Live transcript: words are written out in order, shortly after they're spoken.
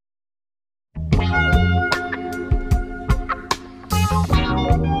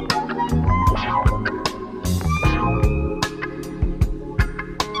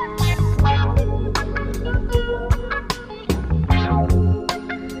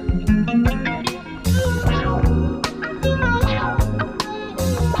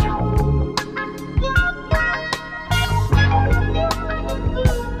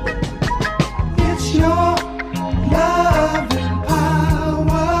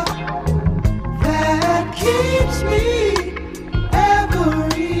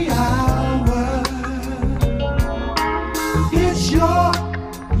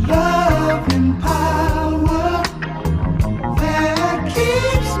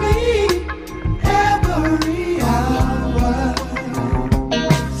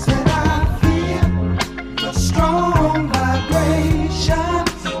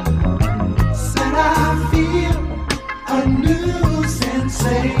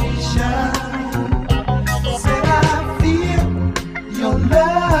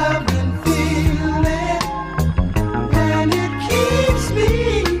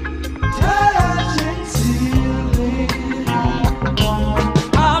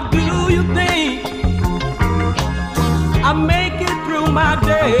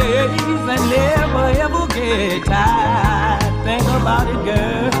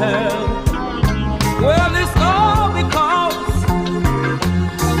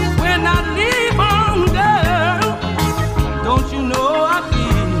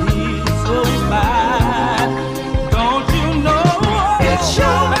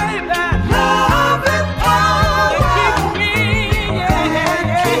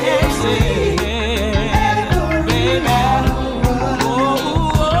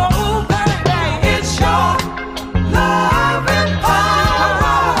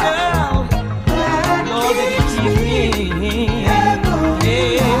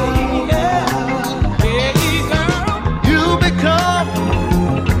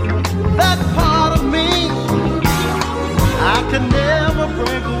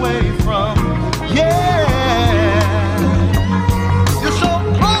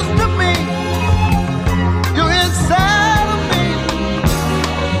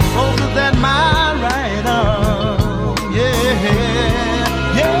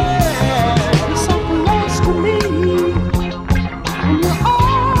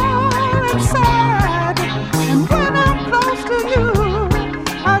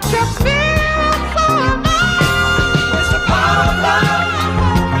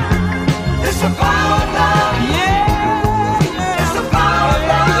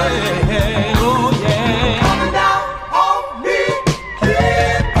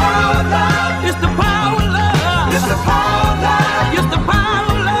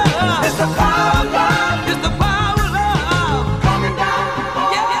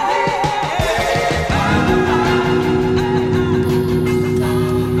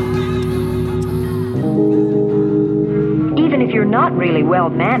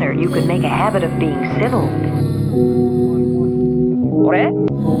Well-mannered, you could make a habit of being civil.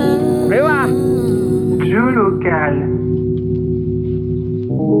 Jeu local.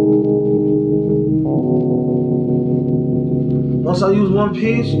 Once I use one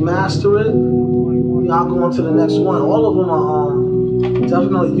piece, master it, I'll go on to the next one. All of them are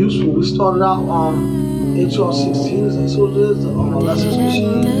definitely useful. We started out HR-16, that's what it is, the Lessons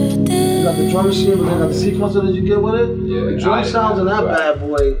machine. You got the drum machine, but then got the sequencer that you get with it. Yeah, the drum sounds in that bad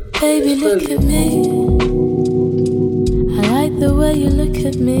boy. Baby, look at me. I like the way you look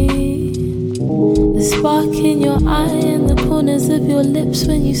at me. The spark in your eye and the corners of your lips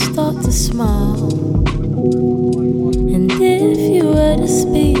when you start to smile. And if you were to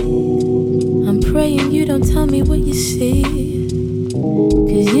speak, I'm praying you don't tell me what you see.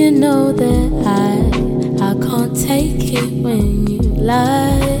 'Cause you know that I can't take it when you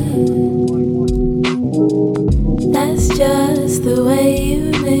lie. That's just the way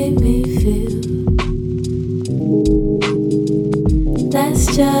you make me feel. That's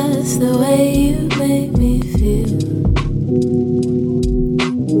just the way you make me feel.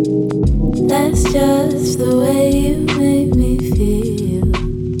 That's just the way you make me feel.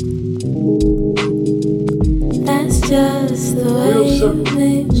 That's just the way you make me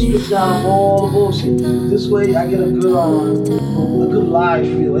feel. Strip down all the bullshit. This way I get a good live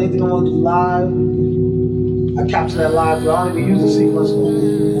feel. Anything I want to do live, I capture that live feel. I don't even use the sequence. You know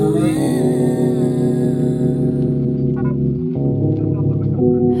what I mean?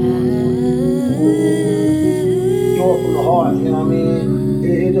 From the heart, you know what I mean?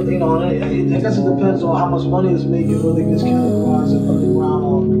 I guess it depends on how much money it's making, whether it gets categorized as underground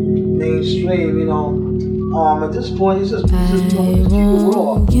or mainstream, you know. At this point, it's just keep it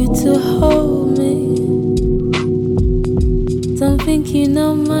raw. I want you to hold me. Don't think you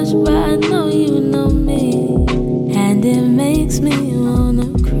know much, but I know you know me. And it makes me wanna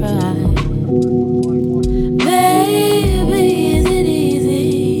cry. Baby, is it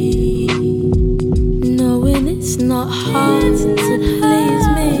easy knowing it's not hard to please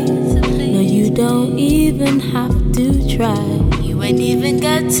me? No, you don't even have to try. You ain't even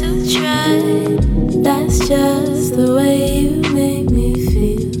got to try. That's just the way you make me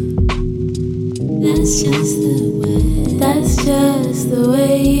feel. That's just the way. That's just the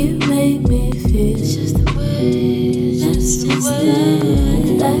way you make me feel. It's just the way. That's just the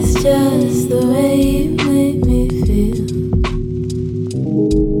way. That's just the way you make me feel.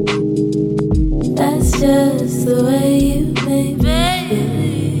 That's just the way you make me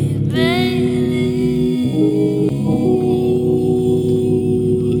feel, baby.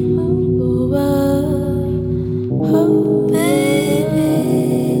 Oh, oh, oh, baby.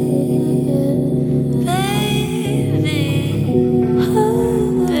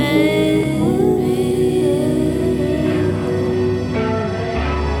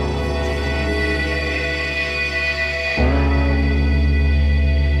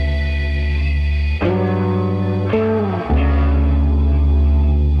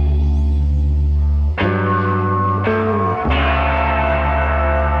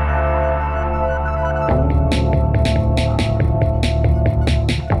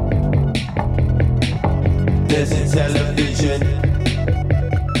 There's a television.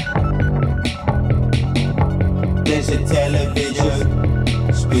 There's a television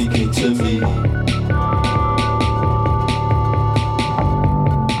speaking to me.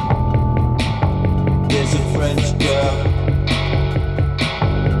 There's a French girl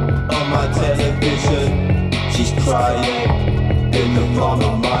on my television. She's crying in the palm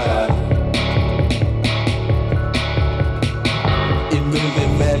of my hand. In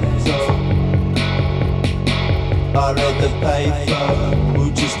moving metal, I read the paper, or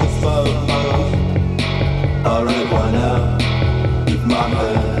just the photos. I read one out with my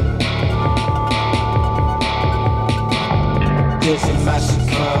hand. There's a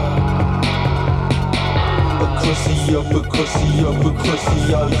massacre across the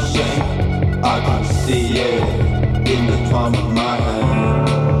ocean. I can see it in the palm of my hand.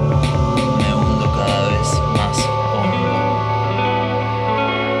 Me hundo cada vez más hondo.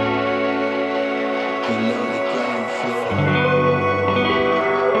 Below the ground floor,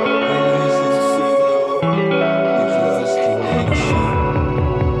 we lose the signal, we've lost connection.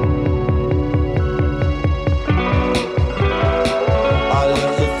 I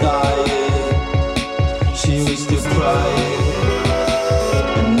left her dying, she was still crying,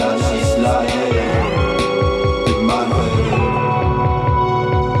 and now she's lying in my bed.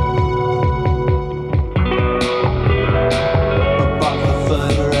 About the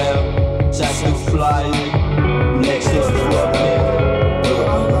further out, Jack still flying. Next door to me, but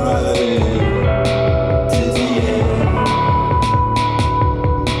I'm running to the end.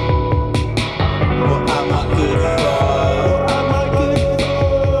 What am I good for?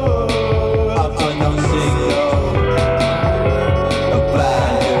 I've got no signal.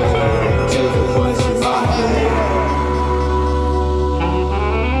 Abandoned to the voice in my head.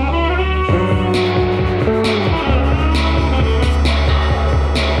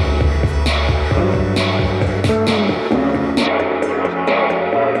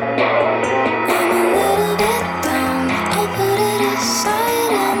 I'm a little bit down. I'll put it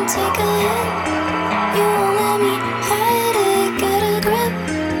aside and take a hit. You won't let me hide it, get a grip.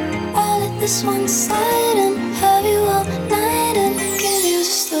 I'll let this one slide and have you all night and give you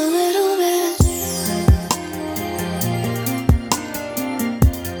just a little bit.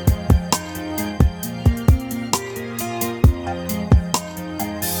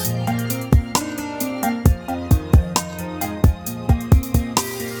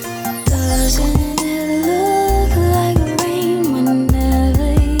 Doesn't it look like rain whenever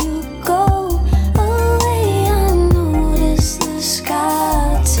you go away? I notice the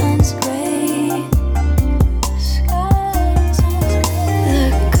sky turns gray. The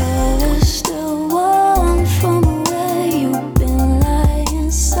color's still warm from where you've been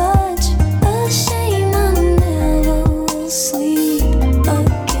lying. Such a shame I never will sleep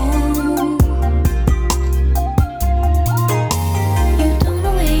again. You don't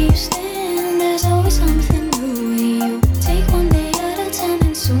know where you stand, there's always something new. You take one day at a time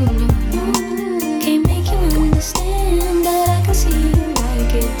and soon you know. Can't make you understand, but I can see you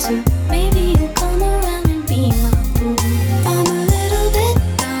like it too. Maybe you'll come around and be my boo. I'm a little bit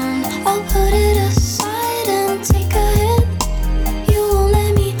down, I'll put it aside and take a hit. You won't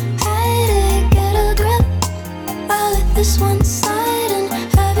let me hide it, get a grip. I'll let this one slide and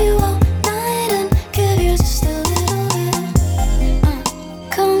have you all night and give you just a little bit.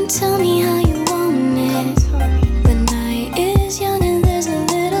 Come tell me how you want it. The night is young and there's a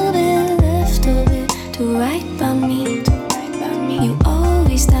little bit left of it to write by me. You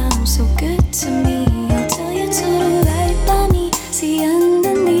always down, so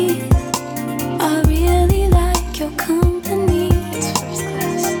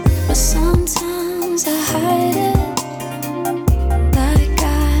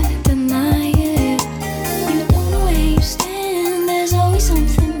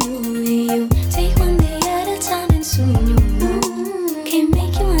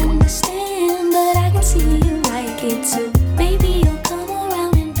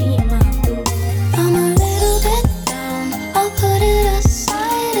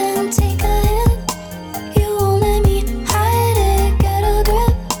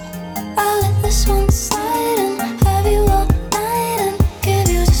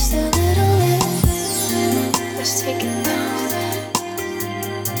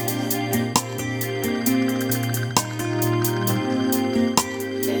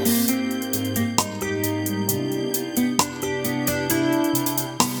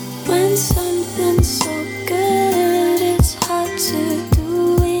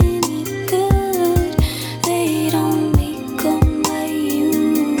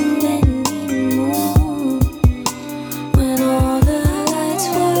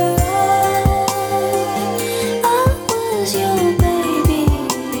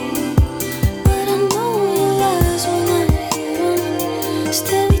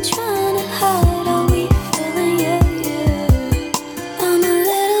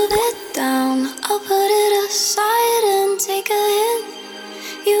aside and take a hint.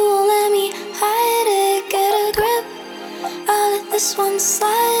 You won't let me hide it, get a grip. I'll let this one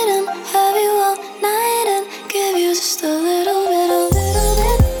slide and have you all night and give you just a little bit, a little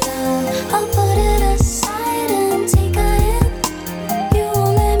bit. I'll put it aside and take a hint. You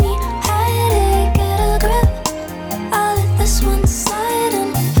won't let me hide it, get a grip. I'll let this one slide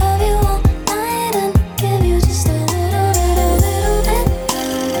and have you all night and give you just a little bit, a little bit.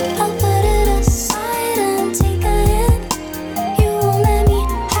 I'll put it aside and take a hint. You won't let me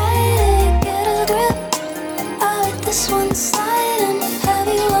hide it, get a grip. I'll let this one slide and have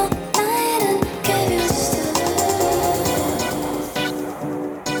you all night and give you just a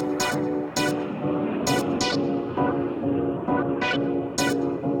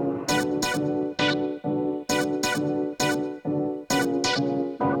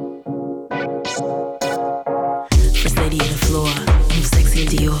First lady of the floor, move sexy in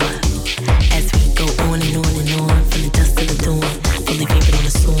Dior. As we go on and on and on, from the dusk to the dawn, fully painted on the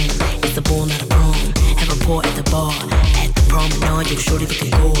storm. It's a ball, not a prom. Have a pour at the bar, at the promenade. Yo, shorty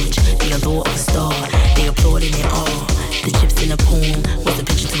looking gorge, the allure of a star. They applaud in their awe. The chips in a poem was a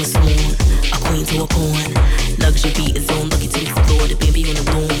picture to a swoon, a queen to a pawn. Luxury beat is on, lucky to explore the baby on the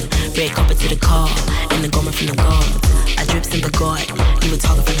boom. Red carpet to the car, and the garment from the guard. I drips in the guard, you were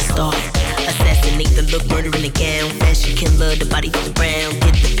talking from the start. Assassinate the look, murder in the gown. Fashion killer, the body for the brown.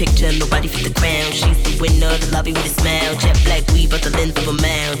 Get the picture, nobody for the crown. She's the winner, the lobby with a smile. Jet black weave out the length of a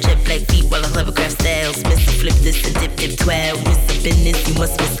mile. Jet black feet while I hovercraft styles. Miss a flip this and dip dip 12. Miss a business, you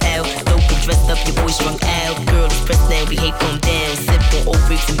must miss out. Dope and dressed up, your boy strung out. Girl is pressed now, behave, calm down. Sip on old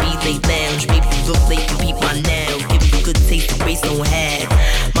bricks and be late lounge. Maybe you look late, you beat my now. Give you good taste, the grace don't have.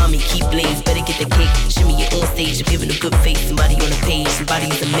 Mommy keep blaze, better get the cake. Shimmy it on stage, I'm giving a good face. Somebody on the page,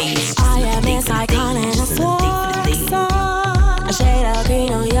 somebody's amazed. I am this icon and a sword. A shade of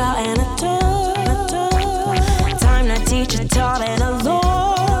green on your and a tour. Time to teach you tall and a lore.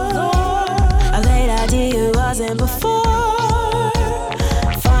 A late idea you wasn't before.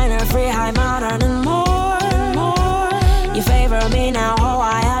 Finer, free, high, modern and more. You favor me now, oh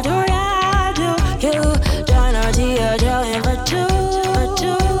I adore you. Join our dear drilling for two.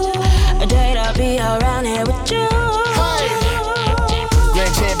 A day to be around here with you.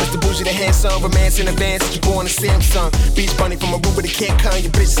 Grand champ is the bougie, the handsome, romance in advance. You born a Samsung, beach bunny from a room where they can't come.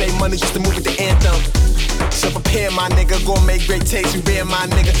 Your bitch say money just to move with the anthem. So prepare my nigga, gourmet great taste, you wear my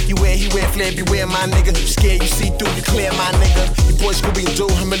nigga. You wear, he wear, flare, beware my nigga. You scared, you see through, you clear my nigga. Your boys Scooby and do,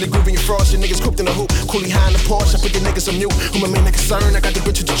 I'm really groovy and frost. Your niggas cooped in the hoop, coolie high in the Porsche. I put your niggas on mute, who my main concern. I got the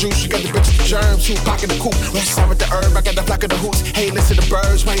bitch with the juice, you got the bitch with the germs. Two pocket the coupe, west side with the herb. I got the flock of the hoots, hey listen to the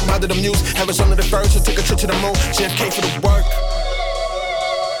birds, white mother the muse. Arizona the birds, so take a trip to the moon. JFK for the work.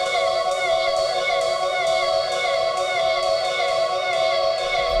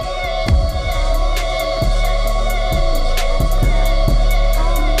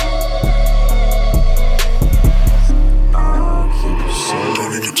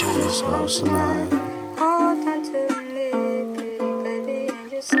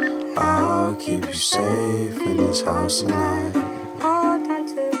 I'll keep you safe in this house tonight.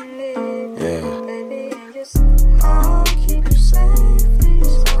 Yeah. I'll keep you safe in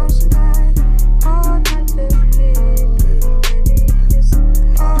this house tonight.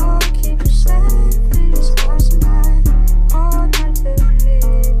 I'll keep you safe in this house tonight.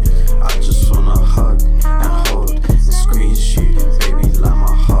 I just wanna hug and hold and squeeze you, baby, like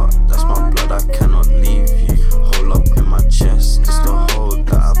my heart. That's my blood, I cannot leave you. Hold up in my chest, just the hold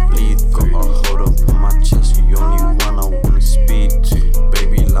that I bleed. Got a hold up on my chest, you only one I wanna speak.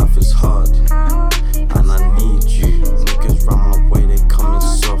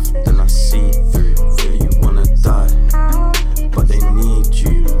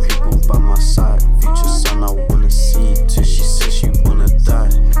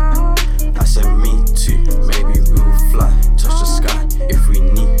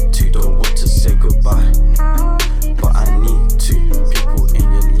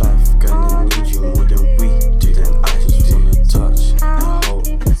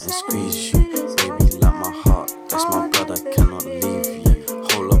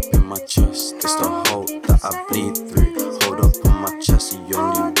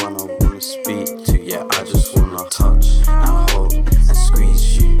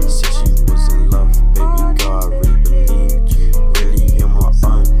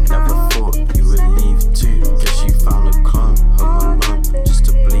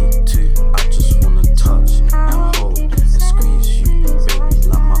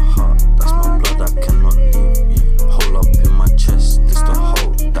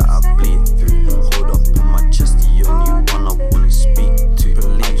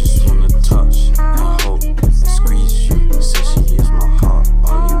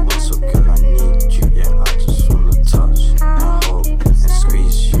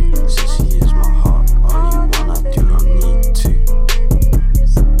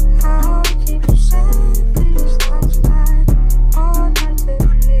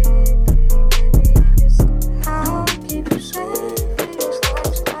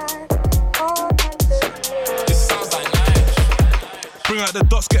 Bring out the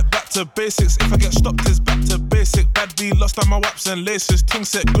dots, get back to basics. If I get stopped, it's back to basic. Bad B lost on my waps and laces. Ting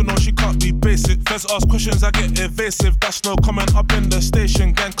set good, no, she can't be basic. Feds ask questions, I get evasive. That's no comment up in the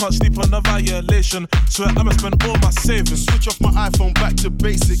station. Gang can't sleep on a violation. Swear I'ma spend all my savings. Switch off my iPhone, back to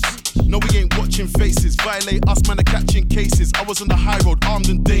basics. No, we ain't watching faces. Violate us, man, are catching cases. I was on the high road, armed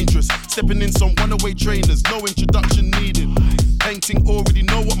and dangerous. Stepping in some runaway trainers, no introduction needed. Painting, already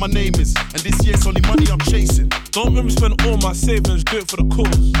know what my name is. And this year's only money I'm chasing. Don't make me spend all my savings, do it for the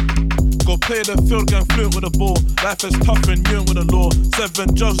cause. Go play the field, gang fluent with the ball. Life is tough and you ain't with the law.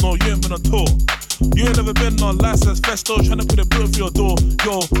 7 jobs, no, you ain't been on tour. You ain't never been on license, festo, tryna put a bill for your door.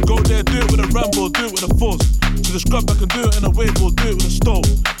 Yo, go there, do it with a Rambo, do it with a force. To the scrub, I can do it in a wave or do it with a stove.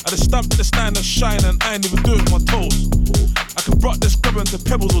 I just stamp the stand and shine and I ain't even do it with my toes. I can rock this scrub into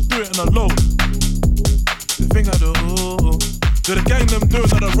pebbles or do it in a load. The thing I do, to the gang them do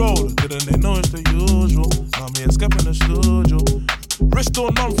it on the road. Didn't they know it's the usual? Now me escaping the studio. Wrist all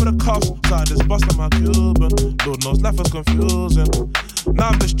numb for the cuffs, side this bust on my Cuban. Lord knows life was confusing.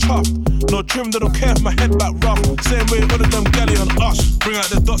 Now I'm just chuffed. No trim, they don't care if my head back rough. Same way all of them galley on us. Bring out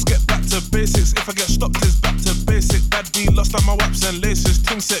the dots, get back to basics. If I get stopped, it's back to basic. Bad B lost on my waps and laces.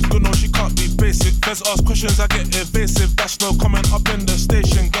 Ting set good, no, she can't be basic. Feds ask questions, I get evasive. That's no comment up in the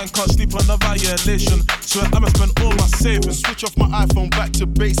station. Gang can't sleep on a violation. Swear I'ma spend all my savings. Switch off my iPhone, back to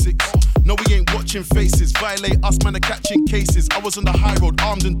basics. No, we ain't watching faces. Violate us, man, are catching cases. I was on the high road,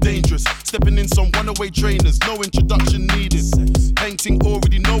 armed and dangerous. Stepping in some runaway trainers, no introduction needed. Painting,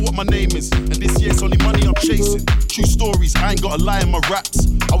 already know what my name is. And this year's only money I'm chasing. True stories, I ain't got a lie in my raps.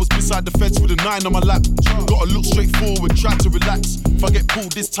 I was beside the fence with a 9 on my lap. Gotta look straight forward, try to relax. If I get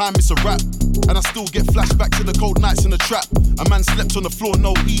pulled this time, it's a wrap. And I still get flashbacks to the cold nights in the trap. A man slept on the floor,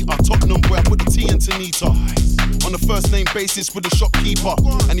 no heater. Tottenham where I put the tea in Tanita. On a first name basis with the shopkeeper.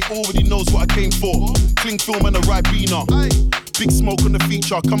 And he already knows what I came for. Cling film and a Ribena. Big smoke on the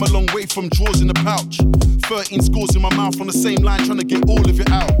feature, come a long way from drawers in the pouch. 13 scores in my mouth on the same line, trying to get all of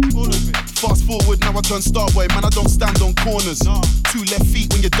it out. Fast forward, now I turn star boy, man, I don't stand on corners. 2 left feet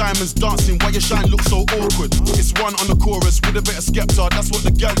when your diamonds dancing, why your shine looks so awkward. It's 1 on the chorus with a bit of Skepta, that's what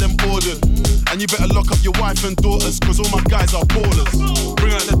the gal them ordered. And you better lock up your wife and daughters, cause all my guys are ballers.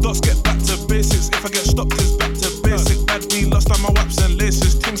 Bring out the dots, get back to basics. If I get stopped, it's back to basic. Bad B lost on my waps and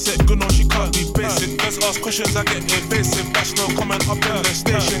laces. Ting set good, no, she can't be basic. Let's ask questions, I get evasive. That's no comment up in the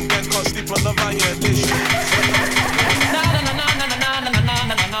station. Gang can't sleep on the violation.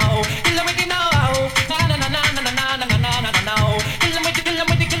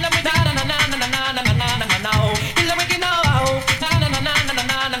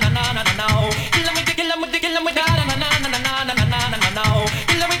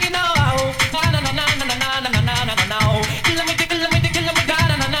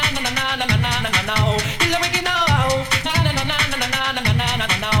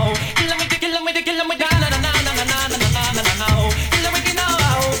 Kill 'em with the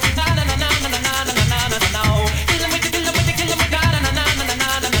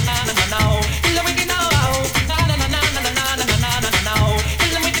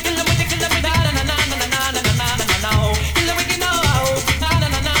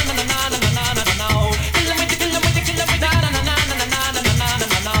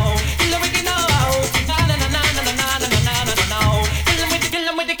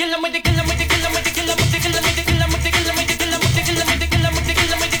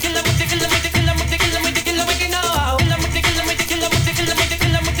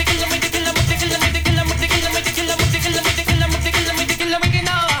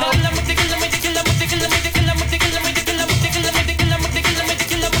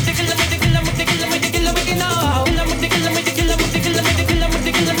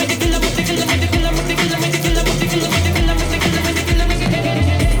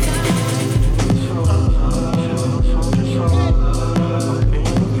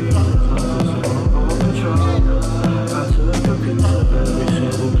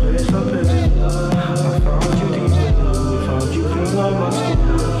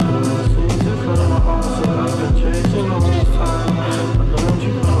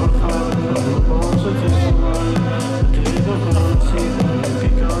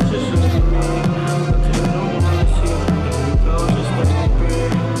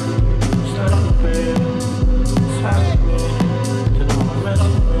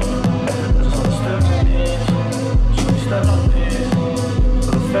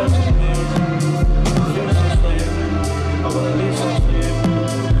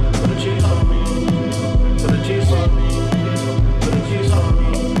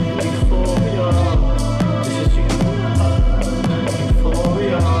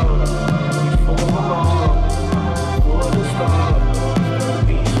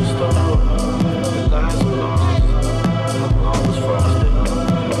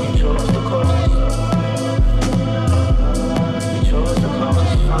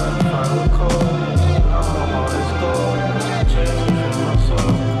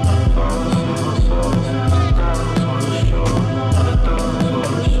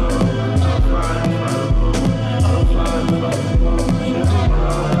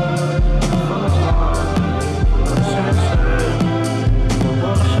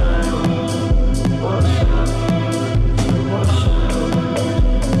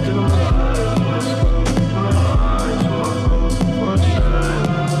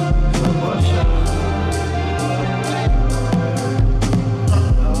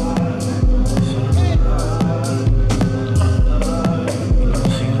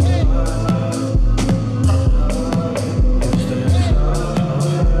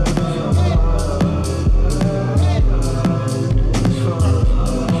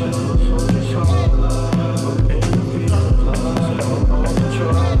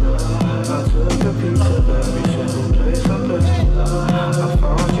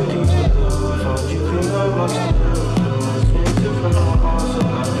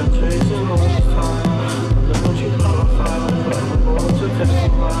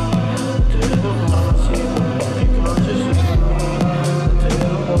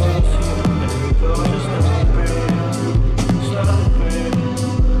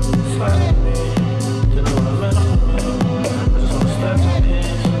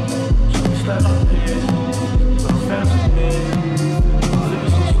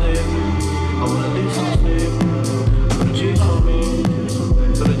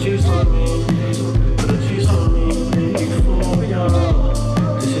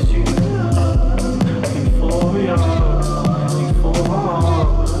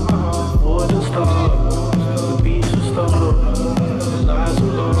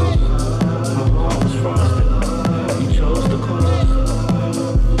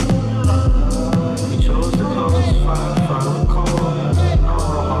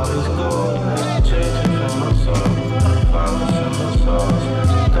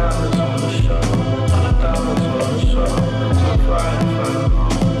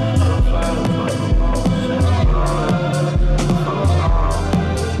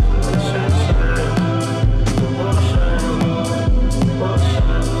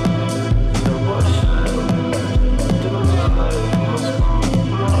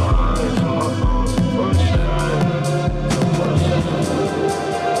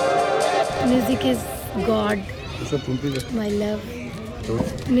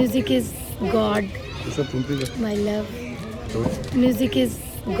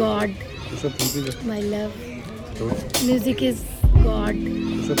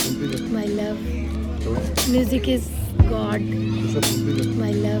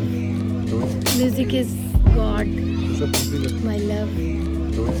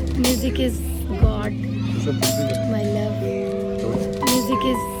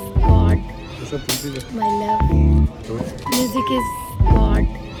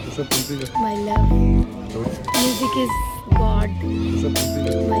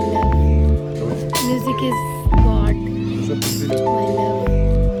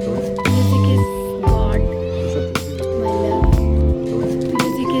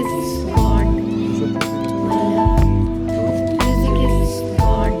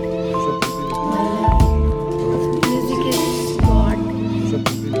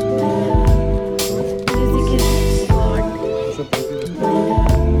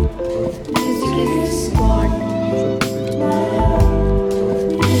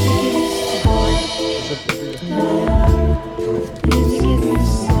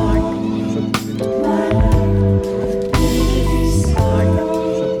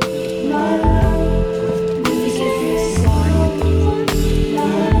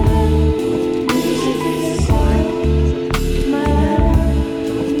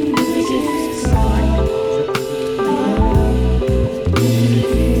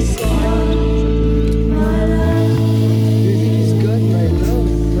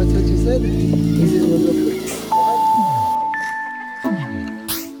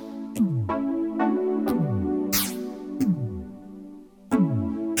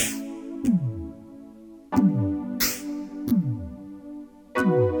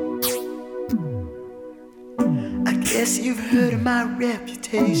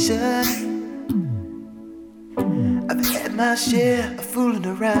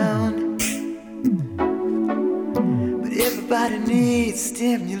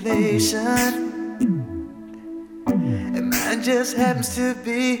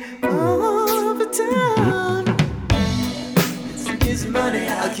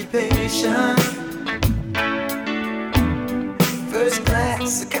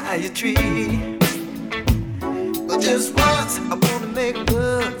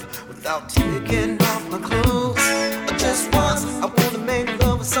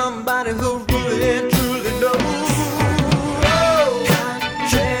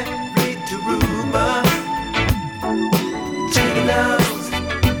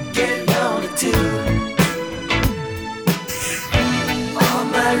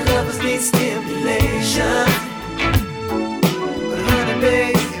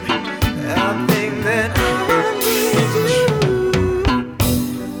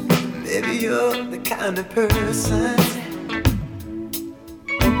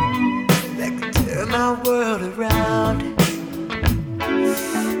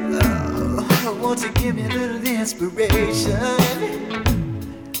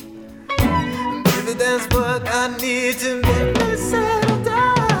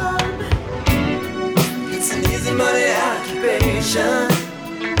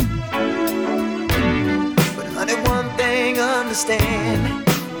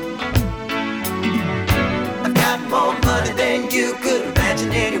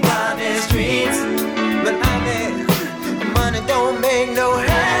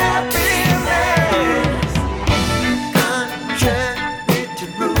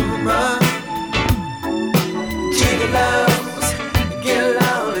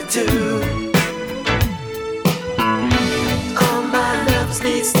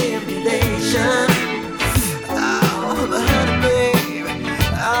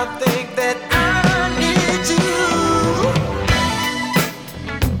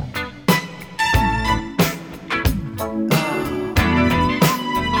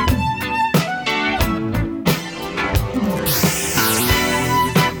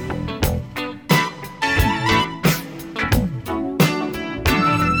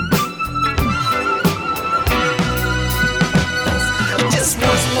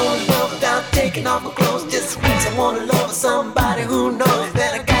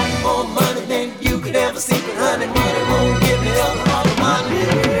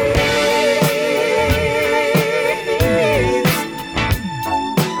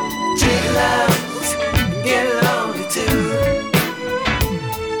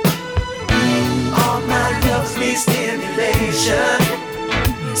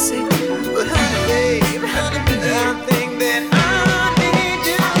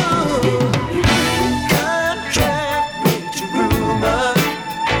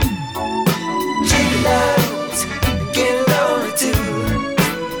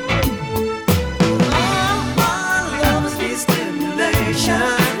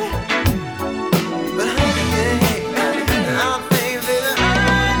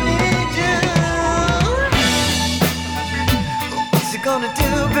gonna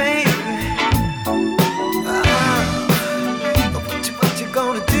do, baby? What you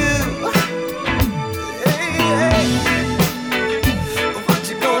gonna do? Hey, hey. What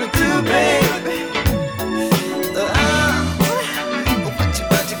you gonna do, baby?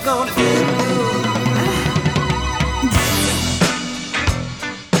 What you gonna do?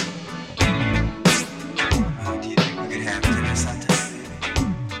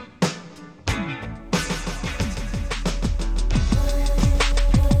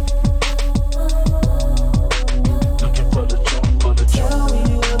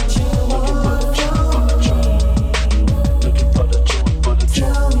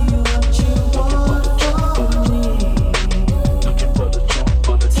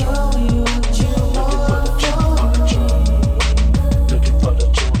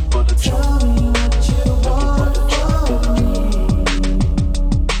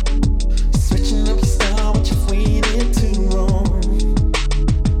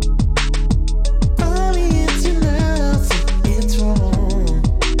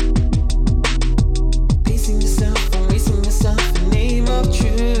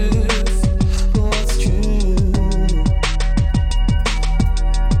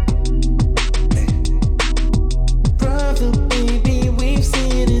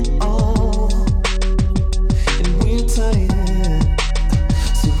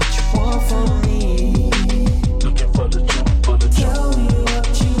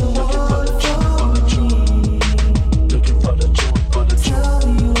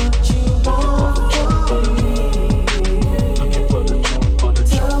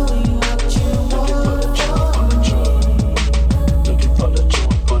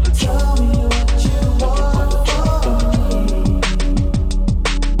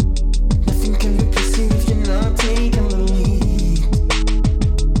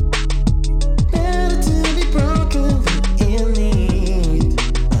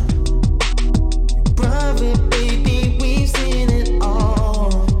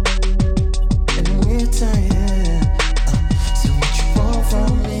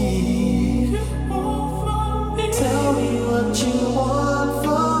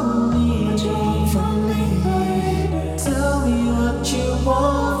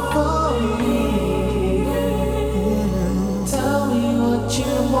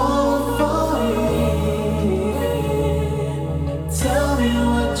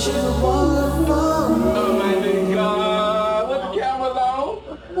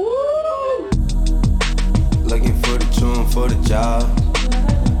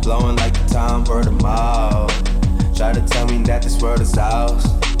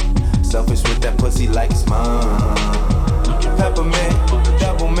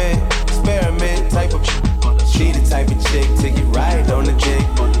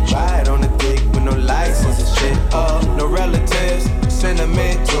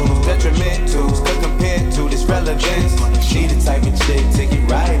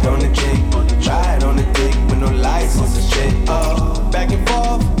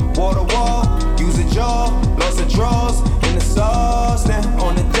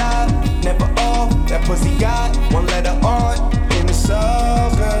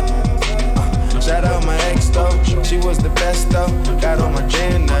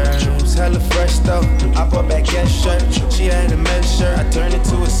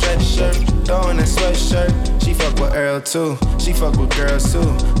 Too. She fuck with girls too,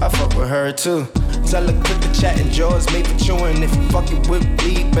 I fuck with her too. Tell her quit the chat and jaws made for chewing. If you fucking with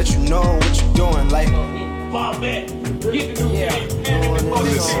bleed, bet you know what you doing. Like,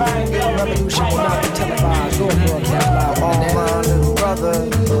 revolution will not be televised or broadcast live. All my little brother,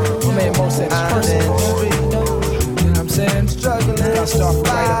 who made most of his personal. You know what I'm saying? Struggling, gotta start from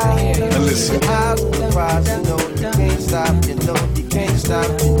right up in here. And listen. Eyes on the prize, you know you can't stop, you know you can't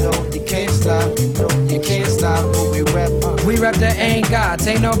stop, you know you can't stop, you know you can't stop. We rap. We rep the ain't gods,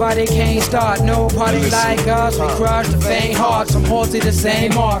 ain't nobody can't start. No party like us, we crush the faint hearts. From halls to the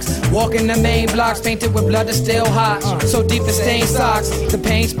same marks. Walking the main blocks, painted with blood that's still hot. So deep the stained socks. The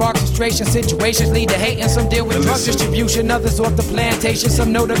pain sparks frustration, situations lead to hate. And some deal with drug distribution, others off the plantation.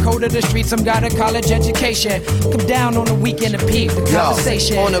 Some know the code of the street, some got a college education. Come down on the weekend and peep the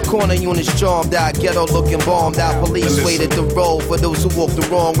conversation. On the corner, units stormed out, ghetto looking bombed out. Police waited the road for those who walked the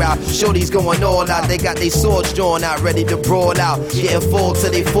wrong route. Shorties going all out, they got their swords drawn out, ready to brawl out. Getting ball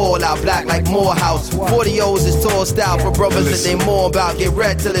till they fall out, black like Morehouse. 40-O's is tossed out for brothers that they more about. Get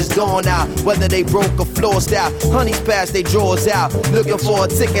red till it's dawn out, whether they broke or floor style. Honeys pass they drawers out, looking for a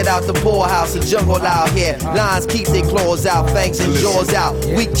ticket out the poorhouse. A jungle out here, lions keep their claws out, fangs and jaws out.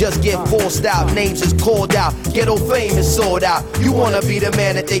 We just get forced out, names is called out. Ghetto fame is sold out. You wanna be the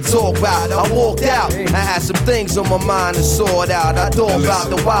man that they talk about. I walked out, I had some things on my mind to sort out. I thought about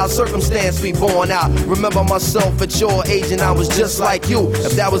the wild circumstance we born out. Remember myself at your age and I was just like you.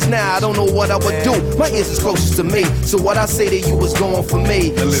 If that was now, I don't know what I would do. My ears is closest to me, so what I say to you is going for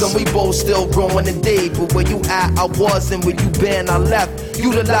me. Some we both still growing indeed, but where you at, I was, and where you been, I left.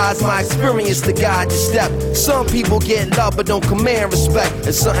 Utilize my experience to guide your step. Some people get love but don't command respect.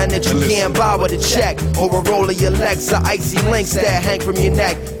 It's something that you can't buy with a check or a roll of your legs, or icy links that hang from your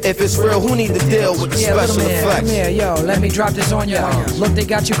neck. If it's real, who need to deal with the special effects? Come here, yo, let me drop this on ya. Look, they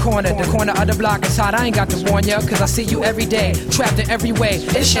got you cornered. The corner of the block is hot. I ain't got to warn ya, cause I see you every day, trapped in every way.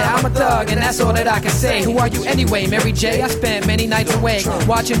 It's shit, I'm a thug, and that's all that I can say. Who are you anyway, Mary J? I spent many nights awake,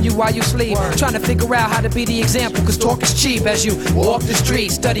 watching you while you sleep, trying to figure out how to be the example, cause talk is cheap as you walk the street.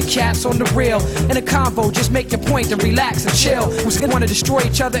 Study cats on the real. In a convo, just make your point and relax and chill. Who's gonna wanna destroy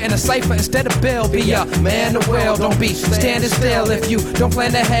each other in a cipher instead of Bill? Be a man of will, don't be standing still. If you don't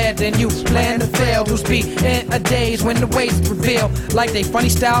plan ahead, then you plan to fail. Who's be in a daze when the ways reveal like they funny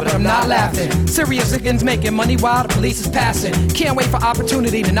style, but I'm not laughing. Serious niggas making money while the police is passing. Can't wait for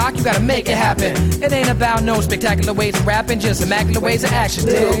opportunity to knock, you gotta make it happen. It ain't about no spectacular ways of rapping, just immaculate ways of action.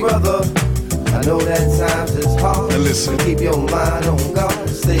 Little brother, I know that times is hard. Listen. Keep your mind on God,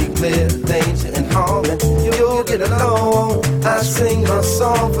 stay clear of danger and harm, and you'll get along. I sing my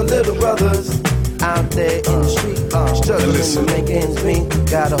song for little brothers out there in the street, struggling to make ends meet.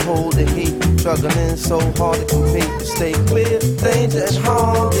 Gotta hold the heat, struggling so hard to compete. To stay clear of danger and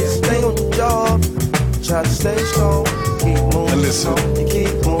harm, stay on the job, try to stay strong. Keep moving on, you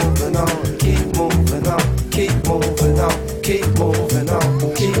keep moving on, keep moving on, keep moving on, keep moving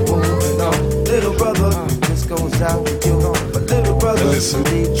on, keep moving on. Little brother, this goes out with you. But little brothers in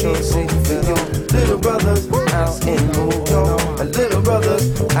Detroit City for you. Little brothers out in New York. And little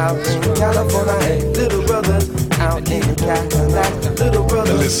brothers out in California. Hey, little brothers out in Cadillac. Little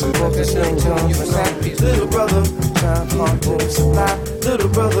brothers focusing on the night. Little brother trying hard to supply. Little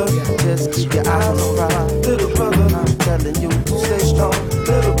brother, just keep your eyes on the prize. Little brother, I'm telling you to stay strong.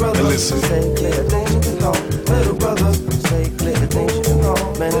 Little brother, stay clear of danger and harm. Little brother, stay clear of danger and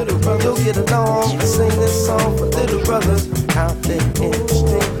harm. Man, little brother, you'll get along. I sing this song for little brothers out there in the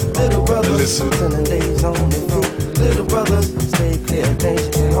street. Little brothers, telling days on the feet. Little brothers, stay clear of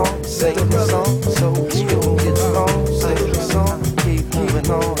danger and harm. Sing the song so you'll get along. Sing the song, keep moving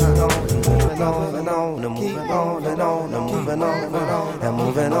on and on and moving on and on and moving on and on and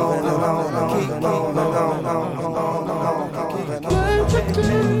moving on and on and moving on and on and moving on and on.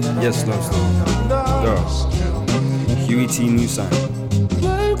 Yes, love slow. Girls. Huey T. New sign.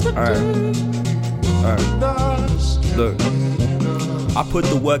 Alright. Look. I put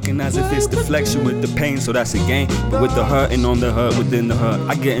the work in as if it's deflection with the pain, so that's a gain. But with the hurting on the hurt within the hurt,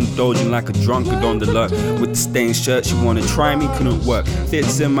 I get indulgent like a drunkard on the lurk. With the stained shirt, she wanna try me, couldn't work.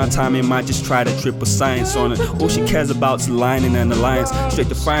 Fits in my timing, might just try to triple science on it. All she cares about's lining and alliance. Straight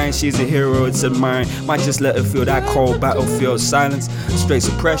to firing, she's a hero, it's admiring. Might just let her feel that cold battlefield silence. Straight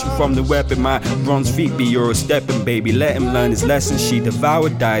suppression from the weapon, my bronze feet be Euro stepping, baby. Let him learn his lessons. She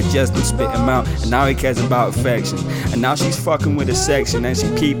devoured, digest and spit him out. And now he cares about affection. And now she's fucking with a section. And she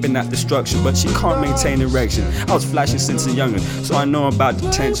peeping at destruction, but she can't maintain erection. I was flashing since a youngin', so I know about the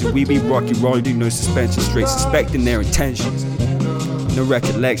tension. We be rocky rolling, no suspension, straight suspecting their intentions. No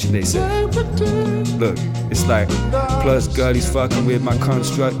recollection, they say. Look, it's like, plus girlie's fucking with my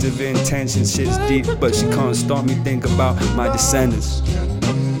constructive intentions. Shit's deep, but she can't stop me think about my descendants.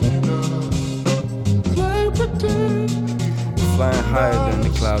 Flying higher than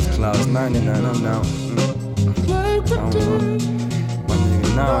the clouds, 99, I'm now. I don't know.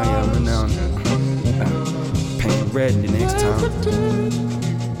 Now I am renowned. Paint red the next time.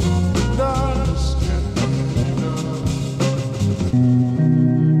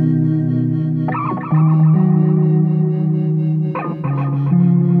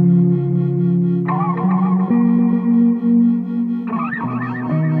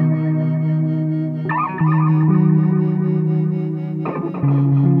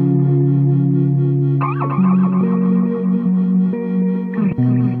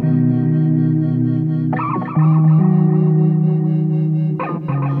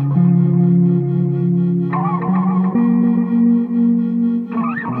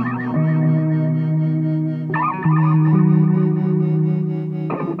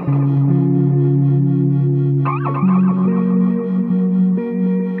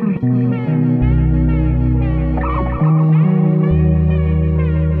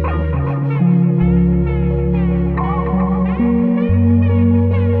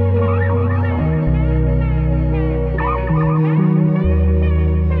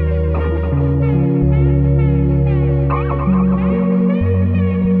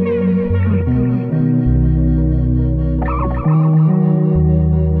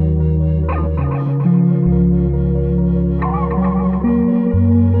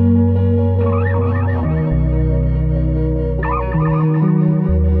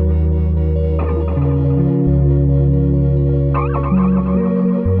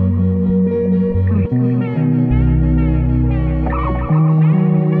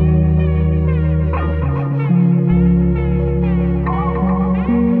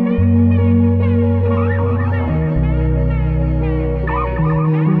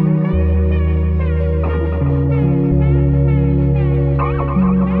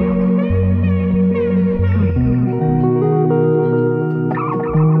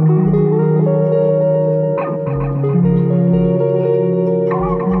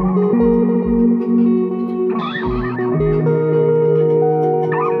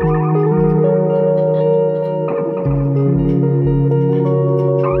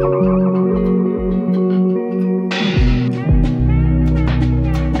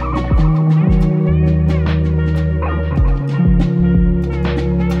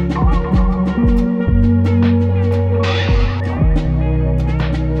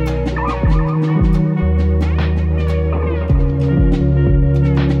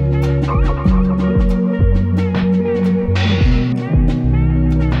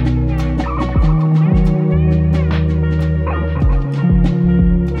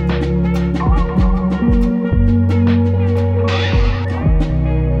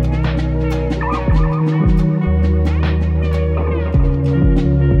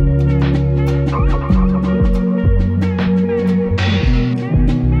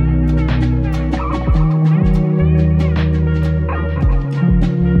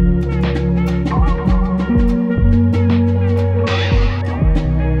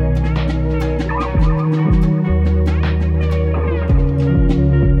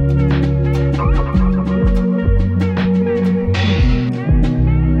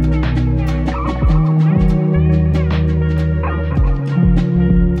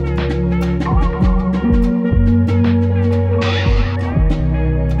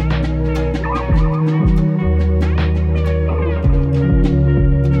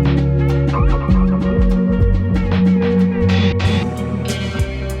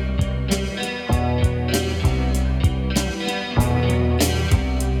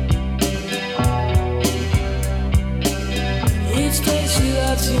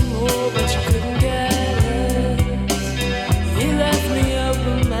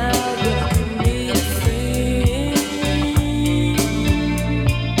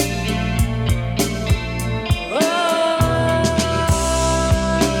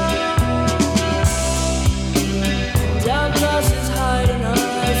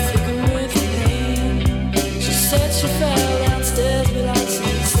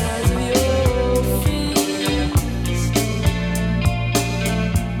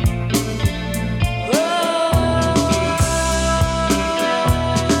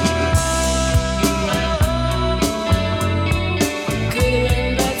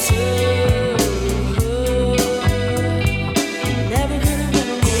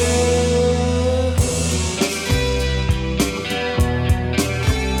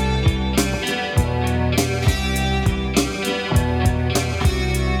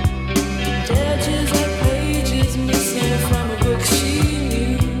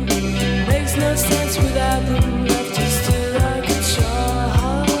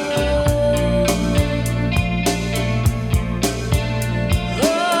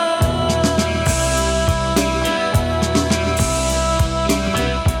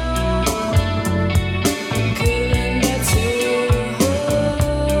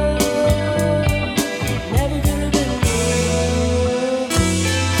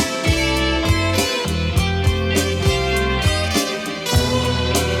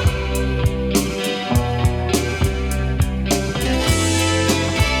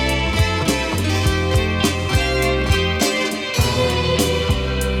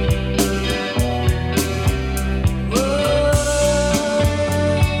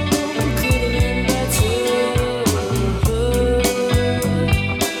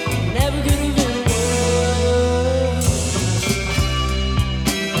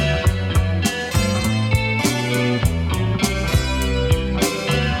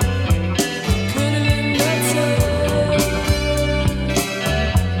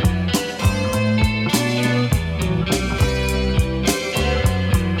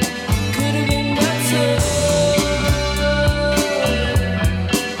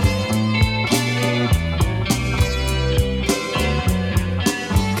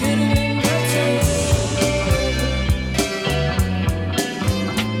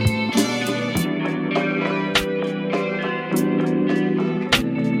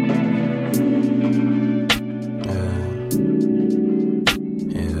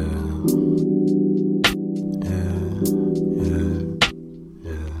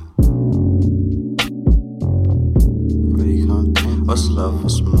 What's love,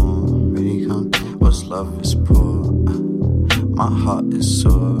 what's more? Really can't think. What's love is poor. My heart is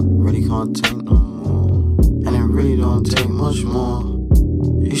sore. Really can't take no more. And it really don't take much more.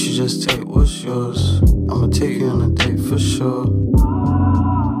 You should just take what's yours. I'ma take you on a date for sure.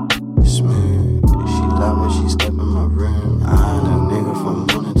 Smooth. She like when she step in my room. I ain't a nigga from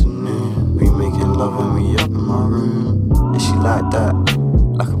morning to noon. We making love when we up in my room. And she like that.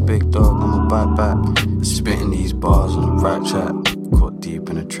 Like a big dog, I'ma bite back. Spitting these bars on the rap chat. Caught deep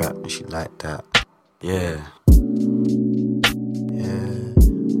in a trap and she like that. Yeah.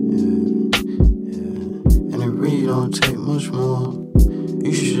 And it really don't take much more.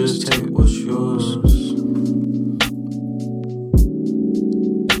 You should just take what's yours.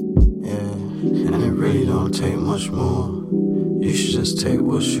 Yeah. And it really don't take much more. You should just take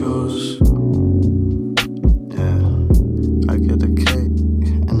what's yours. Yeah. I get the cake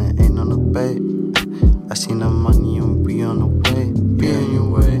and it ain't on the bait. I seen the money and we on the way. Be on your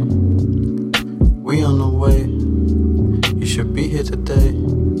way. We on the way. You should be here today.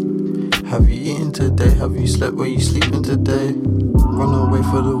 Have you eaten today? Have you slept where you sleeping today? Run away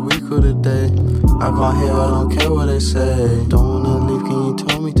for the week or the day. I can't hear, I don't care what they say. Don't wanna leave, can you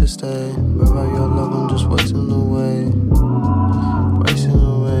tell me to stay? Without your love, I'm just wasting away. Wasting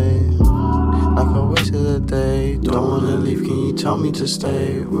away. Like I wasted a day. Don't wanna leave, can you tell me to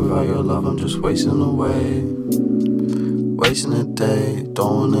stay? Without your love, I'm just wasting away. Wasting a day.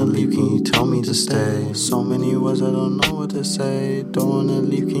 Don't wanna leave, can you tell me to stay? So many words, I don't know what to say. Don't wanna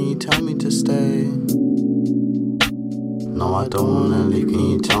leave, can you tell me to stay? No, I don't wanna leave, can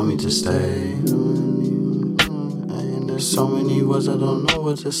you tell me to stay? And there's so many words, I don't know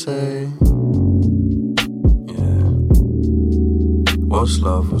what to say. Yeah. What's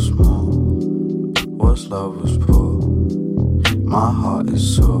love was more? What's love was poor? My heart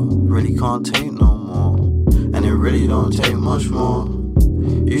is sore. Really can't take no more. And it really don't take much more.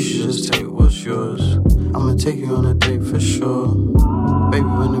 You should just take what's yours. I'ma take you on a date for sure. Baby,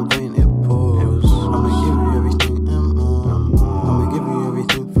 when it rain, it pours. I'ma give you everything and more. I'ma give you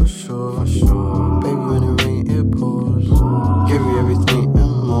everything for sure. Baby, when it rain, it pours. Give you everything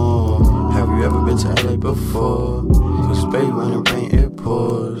and more. before. Cause baby, when it rain, it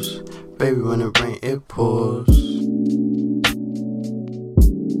pours. Baby, when it rain, it pours.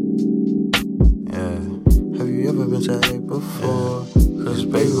 Yeah. Have you ever been to LA before? Cause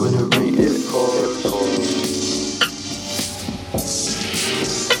baby, when it rain, it pours.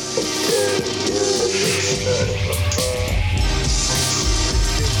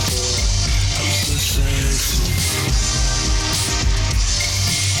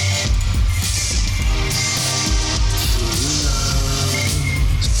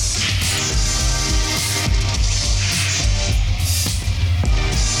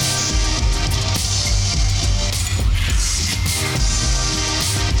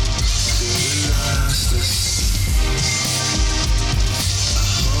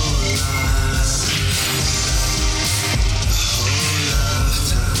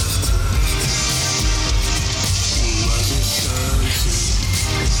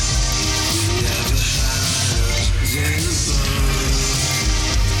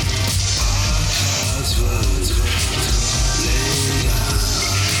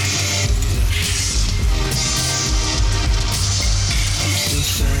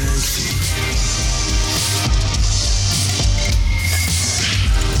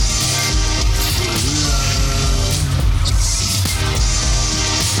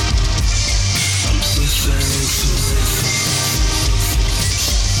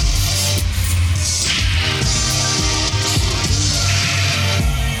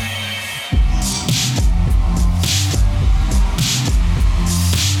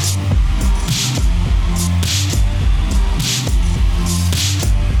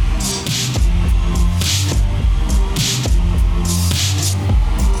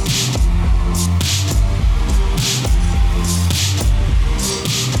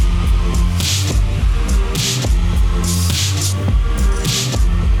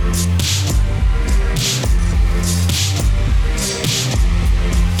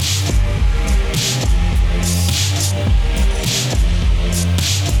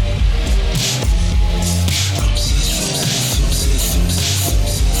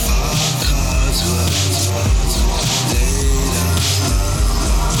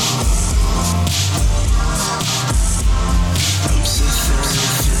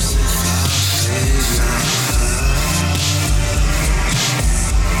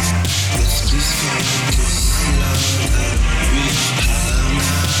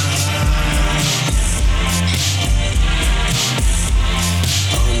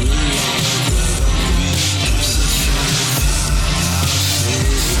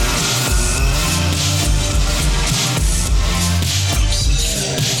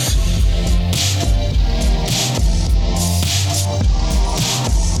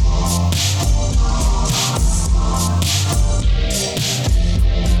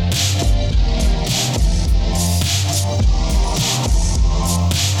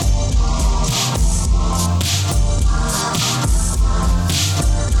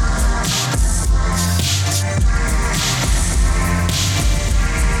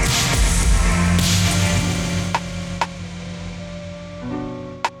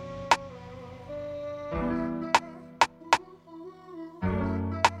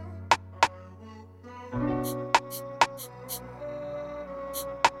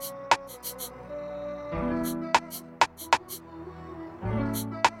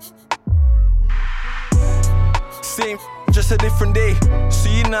 Same, just a different day.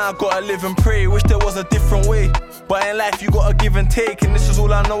 See now I gotta live and pray. Wish there was a different way. But in life you gotta give and take, and this is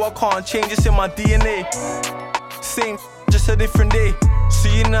all I know, I can't change, it's in my DNA. Same, just a different day.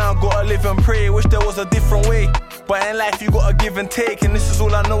 See now I gotta live and pray. Wish there was a different way. But in life you gotta give and take, and this is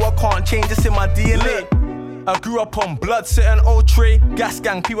all I know, I can't change, it's in my DNA. I grew up on blood, set and old tray. Gas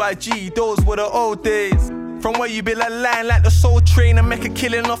gang, PYG, those were the old days. From where you be like lying like the Soul Train and make a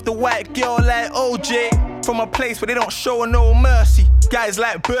killing off the white girl like OJ. From a place where they don't show no mercy. Guys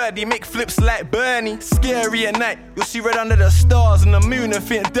like Birdie make flips like Bernie. Scary at night, you'll see red under the stars and the moon and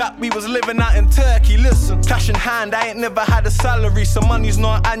think that we was living out in Turkey. Listen, cash in hand, I ain't never had a salary, so money's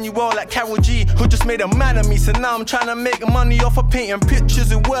not annual like Karol G, who just made a man of me. So now I'm trying to make money off of painting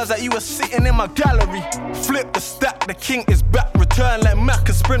pictures and words like you were sitting in my gallery. Flip the stack, the king is back. Return like Mac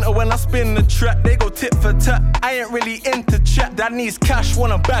and Sprinter when I spin the track. They go tit for tat, I ain't really into chat. Dad needs cash,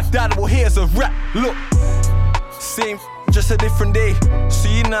 wanna back dad, well here's a rap. Look, same, just a different day.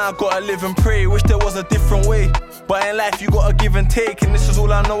 See now I gotta live and pray. Wish there was a different way. But in life you gotta give and take, and this is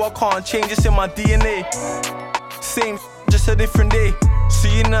all I know, I can't change, it's in my DNA. Same, just a different day.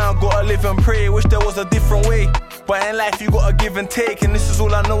 See now I gotta live and pray. Wish there was a different way. But in life you gotta give and take, and this is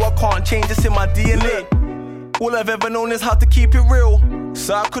all I know, I can't change, it's in my DNA. All I've ever known is how to keep it real.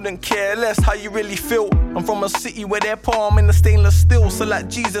 So I couldn't care less how you really feel. I'm from a city where they're palm in the stainless steel. So like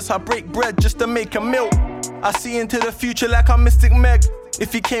Jesus, I break bread just to make a meal. I see into the future like I'm Mystic Meg.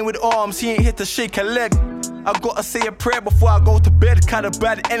 If he came with arms, he ain't here to shake a leg. I gotta say a prayer before I go to bed. Kinda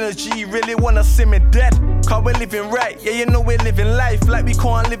bad energy, really wanna see me dead. Cause we're living right, yeah, you know we're living life. Like we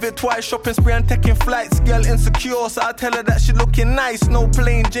can't live it twice, shopping spree and taking flights. Girl insecure, so I tell her that she looking nice. No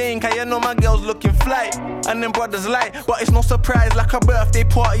plain Jane, cause you know my girl's looking fly. And them brothers lie, but it's no surprise. Like a birthday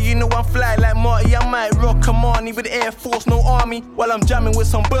party, you know I'm fly. Like Marty, I might rock Kamani with Air Force, no army. While I'm jamming with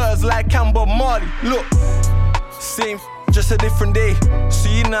some birds like Bob Marley. Look, same, just a different day.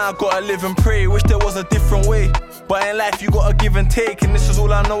 See now I gotta live and pray. Wish there was a different way. But in life you gotta give and take. And this is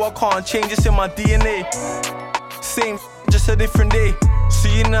all I know, I can't change, it's in my DNA. Same, just a different day.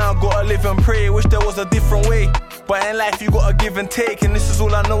 See now I gotta live and pray. Wish there was a different way. But in life you gotta give and take. And this is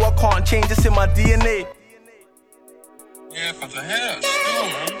all I know, I can't change, it's in my DNA. Yeah, for the hair, still,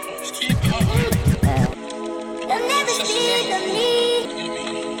 man. Just keep it up. You'll never speak of me.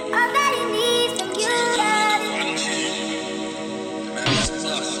 All that he needs from you, love.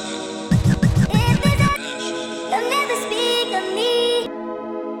 You'll never speak of me.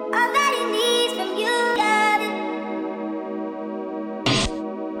 All that he needs from you, love.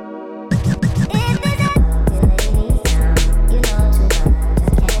 If there's a you know too much,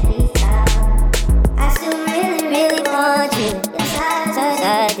 can't be stopped. I still really, really want you. Yes,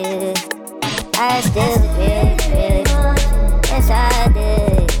 I do. I still really, really want you. Yes, I do.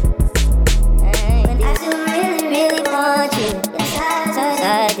 I still really, really want you. Yes,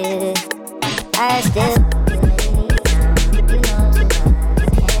 I do. I still.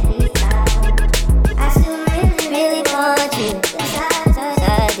 I still really, really want you. Yes,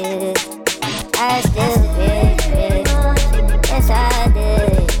 I do. I still really, really want you. Yes, I do.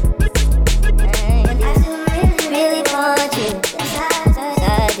 I still really, really want you. Yes,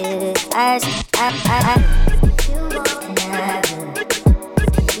 I do. I you won't never.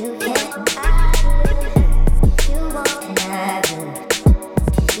 You can't. You won't never.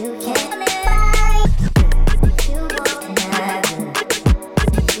 You can't. You won't never.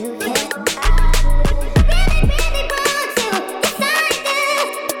 You can't. Really, really want you. Yes, I do.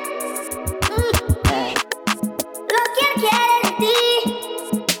 Lo que quiere de ti,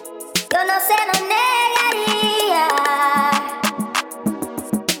 yo no se lo negaría.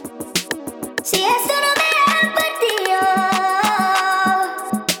 Si eso no me ha partido,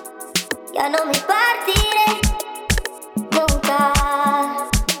 ya no me partiré nunca.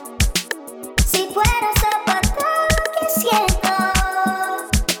 Si puedo soportar lo que siento,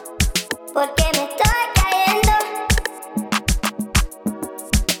 porque me estoy cayendo.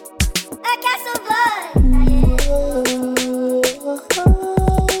 ¿Acaso voy?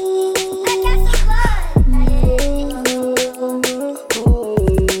 ¿Acaso voy?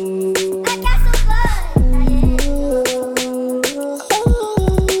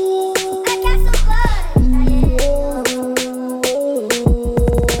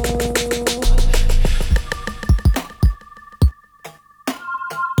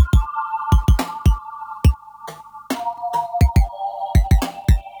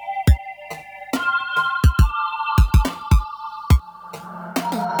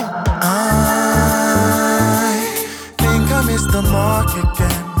 The mark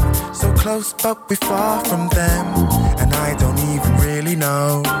again, so close but we far from them, and I don't even really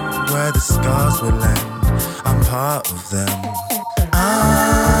know where the scars will end. I'm part of them. I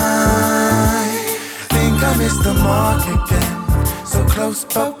think I missed the mark again, so close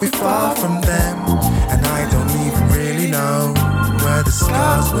but we far from them, and I don't even really know where the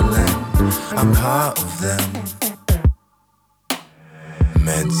scars will end. I'm part of them.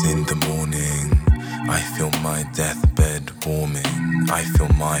 Meds in the morning, I feel my deathbed warming. I feel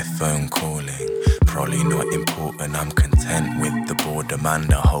my phone calling. Probably not important, I'm content with the boredom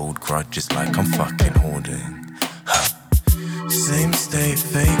and I hold grudges like I'm fucking hoarding. Same state,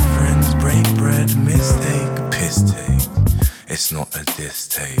 fake friends, break bread, mistake, piss take. It's not a diss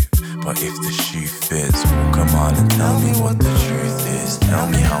tape, but if the shoe fits, walk a mile and tell me what the truth is. Tell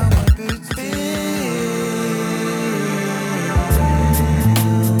me how my boots fit.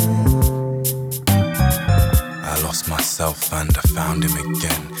 I lost myself and I found him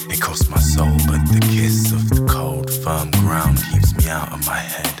again. It cost my soul, but the kiss of the cold, firm ground keeps me out of my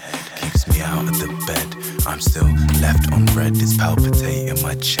head, keeps me out of the bed. I'm still left on red, it's palpitating in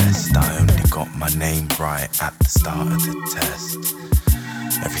my chest. I only got my name right at the start of the test.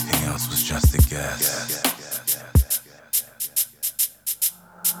 Everything else was just a guess.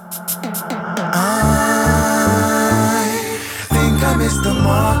 I think I missed the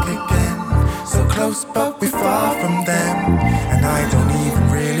mark again. So close but we far from them, and I don't even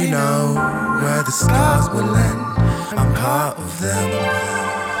stars will end. I'm part of them.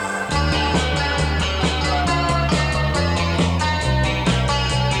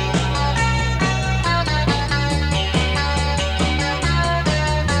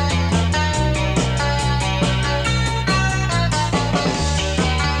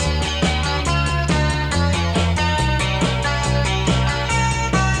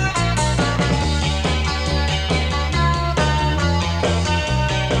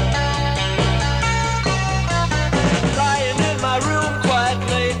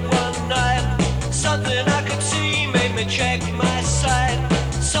 Check my sight.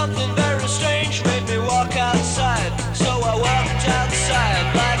 Something very strange made me walk outside. So I walked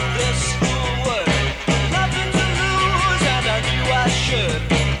outside like this school would. Nothing to lose and I knew I should.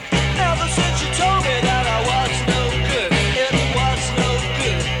 Ever since you told me that I was no good, it was no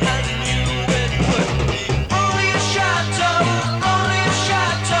good, I knew it would be. Only a shadow, only a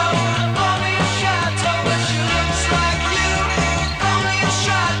shadow, only a shadow, but she looks like you. Only a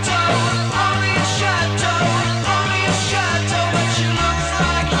shadow, only a shadow.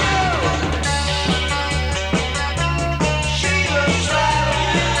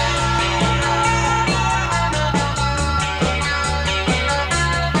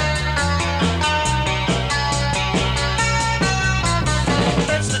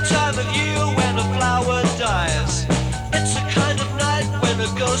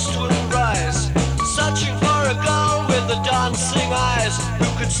 Ghost will rise, searching for a girl with the dancing eyes, who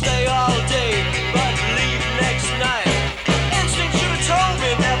could stay all day but leave next night. Instinct you told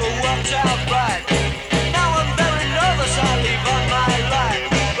me never worked out right. Now I'm very nervous, I leave on my line,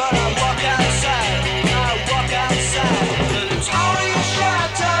 but I walk outside, but it's only a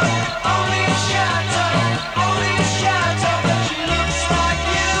shadow, only a shadow, only a shadow, but she looks like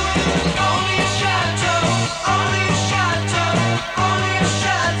you. Only a shadow, only a shadow, only a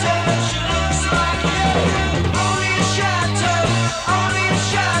shadow, but she looks like you. Only a shadow, only a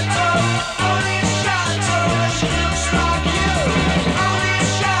shadow, only a shadow, but she looks like you. Only a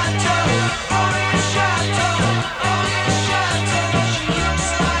shadow, only a shadow, only a shadow, but she looks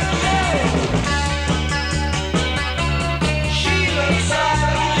like you. She looks like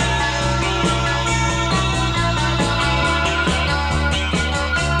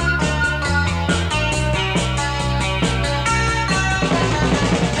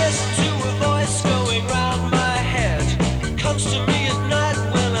Listen to a voice going round my head. Comes to me at night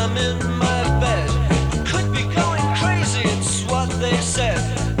when I'm in my bed. Could be going crazy, it's what they said.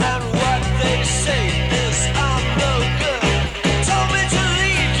 And what they say is I'm no good. Told me to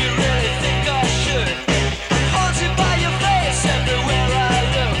leave, you really think I should? Haunted by your face everywhere I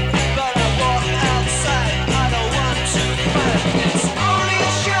look. But I walk outside, I don't want to fight. It's only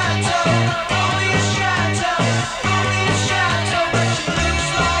a shadow, only a shadow, only a shadow, but she looks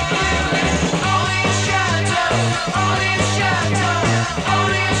like you. Only a shadow, only a shadow,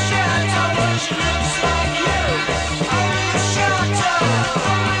 only a shadow, but she looks like you. Only a shadow,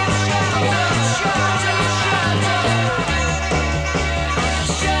 only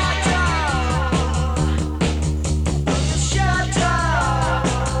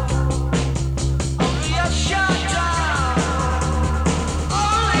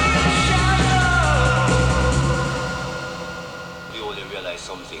a shadow, You only realize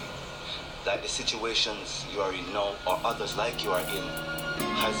something, that the situations you are in now or others like you are in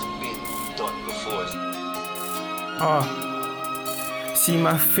has been done before. See,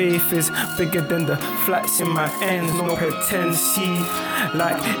 my faith is bigger than the flats in my ends. No pretense, see.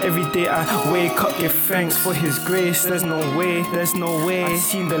 Like every day I wake up, give thanks for His grace. There's no way, there's no way. I've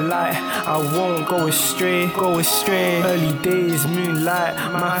seen the light, I won't go astray, go astray. Early days, moonlight,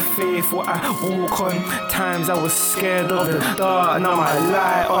 my faith, what I walk on. Times I was scared of the dark, now my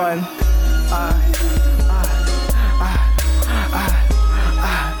light on.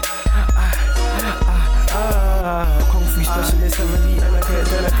 Kung Fu specialist, heavenly, delicate,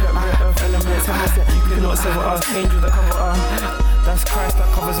 earth elements, you cannot sever us, angels that cover us. That's Christ that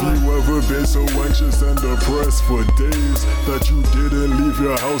covers me. You ever been so anxious and depressed for days that you didn't leave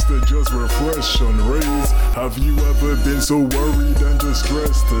your house to just refresh on rays? Have you ever been so worried and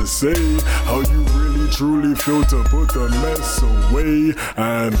distressed to say how you really truly feel to put the mess away?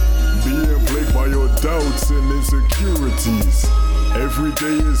 And being plagued by your doubts and insecurities. Every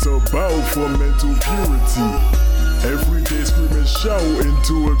day is about for mental purity. Every day scream and shout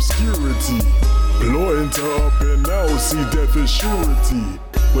into obscurity. Plotting to up and out, see death as surety.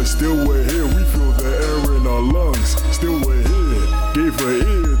 But still we're here, we feel the air in our lungs. Still we're here, gave her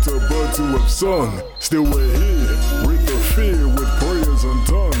ear to birds who have sung. Still we're here, rid the fear with prayers and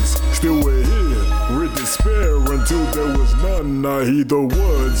tongues. Still we're here, rid the despair until there was none. I heed the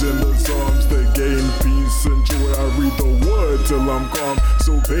words in the Psalms to gain peace and joy. I read the word till I'm calm,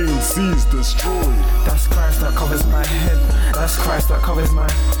 so pain cease destroyed. That's Christ that covers my head. That's Christ that covers my.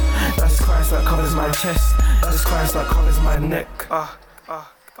 That's Christ that covers my chest. That's Christ that covers my neck. I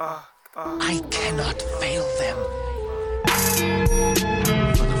cannot fail them.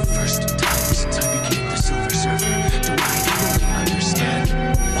 For the first time since I became the Silver Surfer, do I fully understand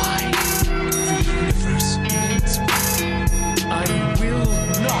why the universe needs me. I will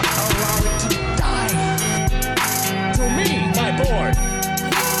not allow it to die. To me, my board.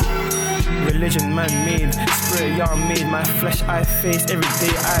 Religion man-made, spirit y'all-made. My flesh I face, every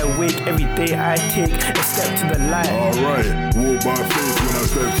day I wake, every day I take a step to the light. Alright, walk by faith when I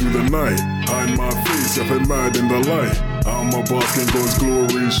step through the night. Hide my face, I've been mad in the light. I'm a basking God's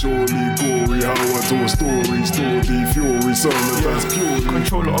glory, surely gory. How I told stories, store the fury, son of that's pure.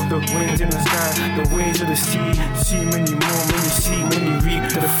 Controller of the winds in the sky, the waves of the sea. See many more, many see, many reap.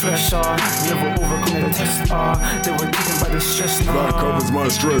 The flesh are, never overcome the test are. They were taken by the stress now. That covers my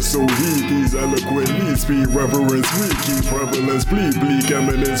stress, so heed these eloquent needs. Speed, reverence, we keep prevalence, bleed, bleak,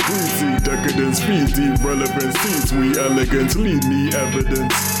 eminence, greasy, decadence, feed, deep relevance, seeds. We elegance, lead me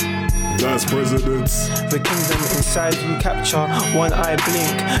evidence. That's presidents. The kingdom inside you capture. One eye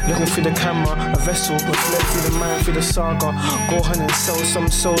blink, looking through the camera. A vessel reflect through the mind, through the saga. Go hunt and sell some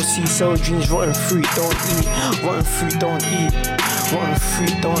souls. See, sell dreams. Rotten fruit, don't eat. Rotten fruit, don't eat. Rotten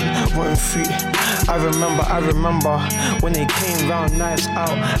fruit, don't. Rotten fruit. I remember when they came round, knives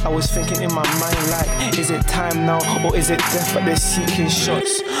out. I was thinking in my mind like, is it time now or is it death? But they're seeking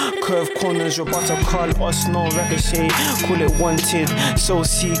shots. Curve corners, Roberto Carlos, no ricochet. Call it wanted, soul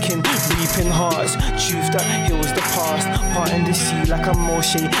seeking, reaping hearts. Truth that heals the past, parting the sea like a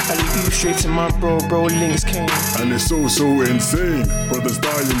Moshe. I leave you straight to my bro links came. And it's so insane. Brothers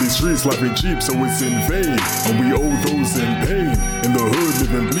die in these streets, life ain't cheap, so it's in vain. And we owe those in pain. In the hood,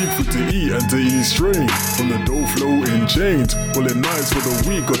 living bleak for to eat and to eat strain. From the dough flow in chains, pulling knives for the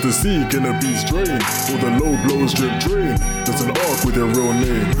weak, got to seek in a beast drain. All the low blows drip drain. There's an arc with a real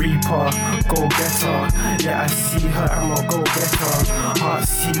name. Reaper, go getter. Yeah, I see her, I'm a go getter. Heart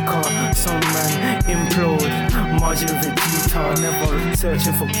seeker, some man implode. Margin Vegeta, never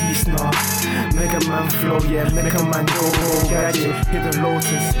searching for peace now. Mega Man flow, yeah, Mega Man go gadget. Hit the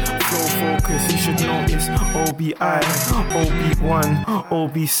lotus, flow focus. You should notice OBI, OB1,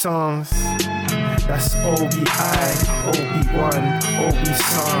 OB songs. That's OBI, OB1, OB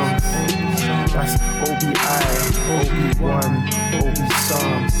songs. That's OBI, OB1, OB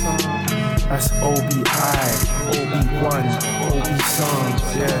songs. That's OBI, OB1, OB songs,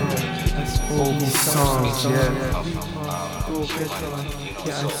 yeah. OB songs, yeah. Go get her,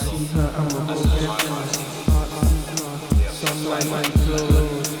 yeah, I see her, I'm a go get her. Some like my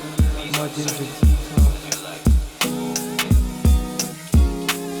clothes, Margin Vegeta.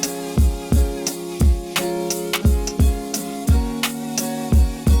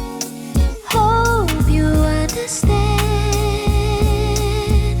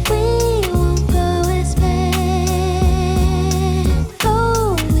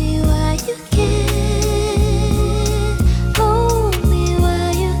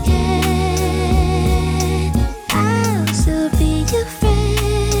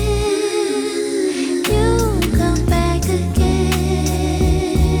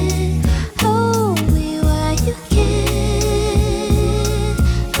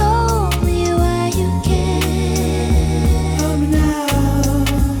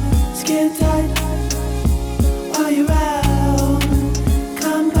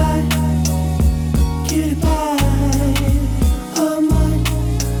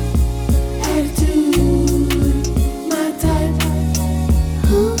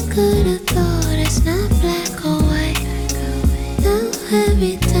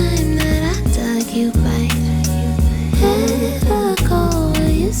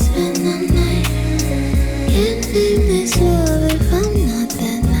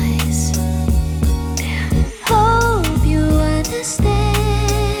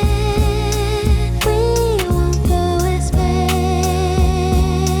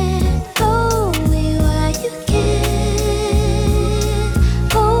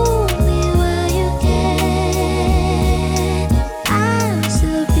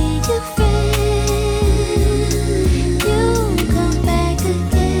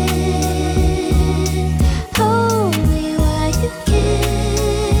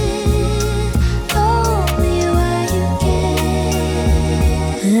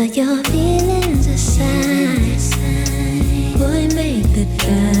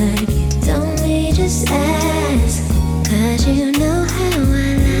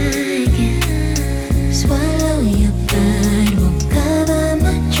 That's why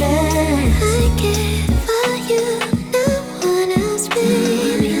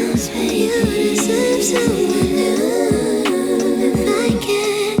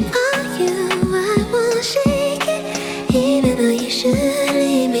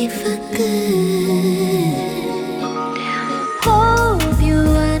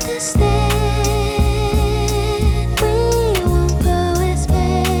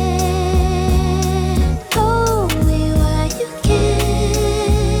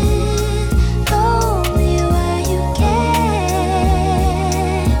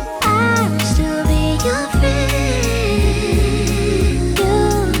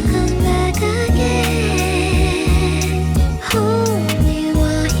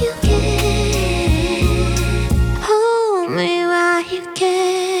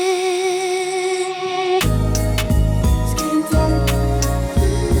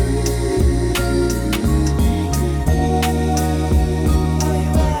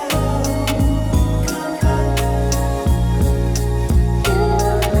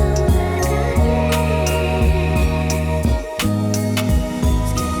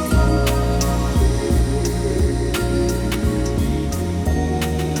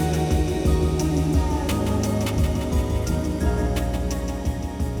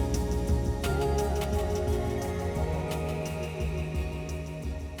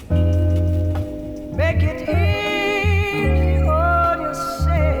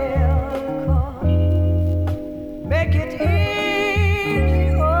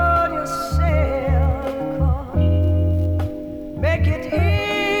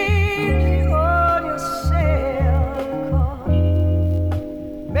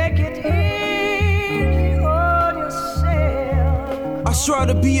Make it easy on yourself. I try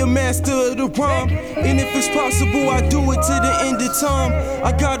to be a master of the rhyme, and if it's possible, I do it to the end of time.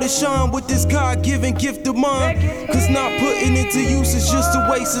 I gotta shine with this God-given gift of mine, cause not putting it to use is just a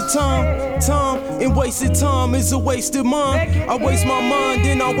waste of time. Time and wasted time is a waste of mine. I waste my mind,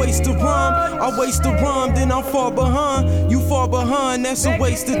 then I waste the rhyme. I waste the rhyme, then I fall behind. You fall behind, that's a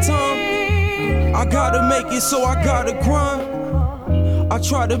waste of time. I gotta make it, so I gotta grind. I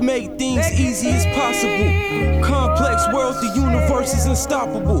try to make things easy as possible. Complex world, the universe is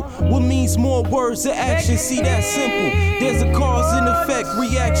unstoppable. What means more words to action? See, that's simple. There's a cause and effect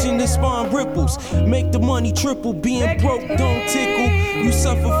reaction that spawn ripples. Make the money triple, being broke don't tickle. You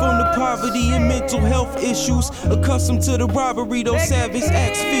suffer from the poverty and mental health issues. Accustomed to the robbery, those savage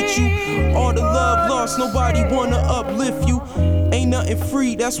acts fit you. All the love lost, nobody wanna uplift you. Ain't nothing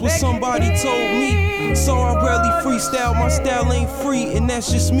free, that's what somebody told me. So I rarely freestyle, my style ain't free, and that's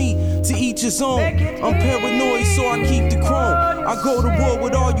just me. To each his own. I'm paranoid, so I keep the chrome. I go to war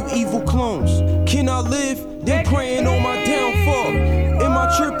with all you evil clones. Can I live? They praying on my downfall. Am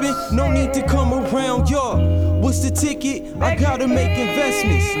I tripping? No need to come around, y'all. What's the ticket? I gotta make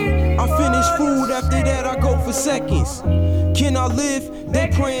investments. I finish food, after that I go for seconds. Can I live? They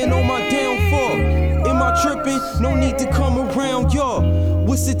praying on my downfall. Am I tripping? No need to come around, y'all.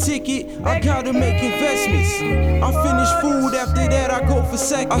 What's the ticket? I gotta make investments. I finish food, after that I go for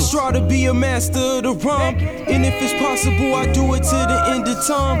seconds. I strive to be a master of the rhyme, and if it's possible, I do it to the end of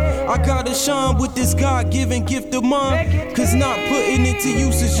time. I gotta shine with this God-given gift of mine, cause not putting it to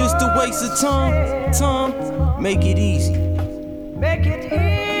use is just a waste of time. Time, make it easy. Make it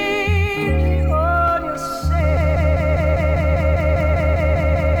easy on yourself.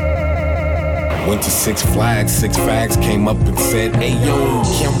 Went to Six Flags, Six Flags came up and said, hey yo,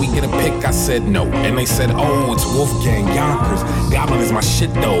 can we get a pic? I said no, and they said, oh, it's Wolfgang Yonkers. Goblin is my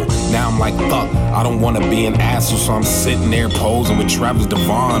shit though. Now I'm like, fuck, I don't wanna be an asshole, so I'm sitting there posing with Travis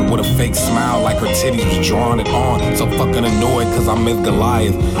Devon with a fake smile like her titties was drawing it on. So fucking annoyed cause I missed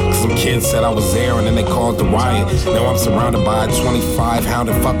Goliath. Cause some kids said I was there and then they called the riot. Now I'm surrounded by 25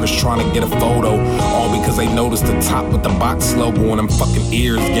 hounded fuckers trying to get a photo, all because they noticed the top with the box logo on them fucking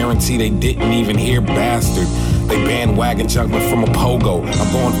ears. Guarantee they didn't even hear bastard. They bandwagon juggling from a pogo.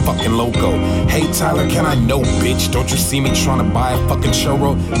 I'm going fucking loco. Hey Tyler, can I know, bitch? Don't you see me trying to buy a fucking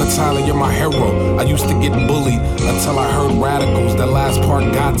churro? But Tyler, you're my hero. I used to get bullied until I heard radicals. That last part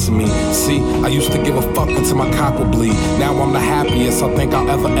got to me. See, I used to give a fuck until my cock would bleed. Now I'm the happiest I think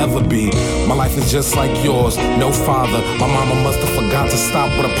I'll ever be. My life is just like yours, no father. My mama must have forgot to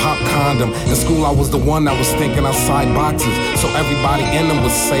stop with a pop condom. In school I was the one that was thinking outside boxes, so everybody in them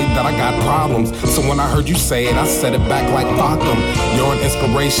would say that I got problems. So when I heard you say it, I said it back like fuck 'em. You're an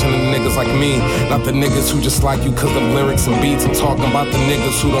inspiration to niggas like me, not the niggas who just like you cause of lyrics and beats. I'm talking about the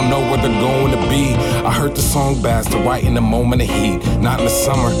niggas who don't know where they're going to be. I heard the song Bastard right in the moment of heat, not in the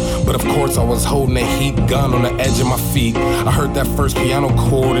summer, but of course I was holding a heat gun on the edge of my feet. I heard that first piano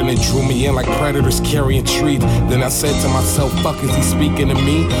chord and it drew me in like predators carrying treats. Then I said to myself, fuck, is he speaking to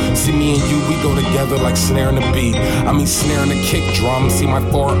me? See, me and you, we go together like snare and a beat. I mean snare and a kick drum. See my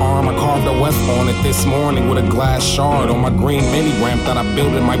forearm, I carved a West on it this morning with a glass shard on my green mini ramp that I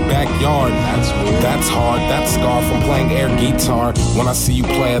built in my backyard. That's hard, that's scar from playing air guitar when I see you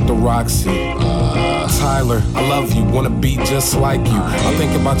play at the Roxy. Tyler, I love you, wanna be just like you. I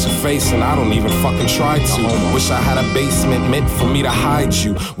think about your face and I don't even fucking try to. Wish I had a basement meant for me to hide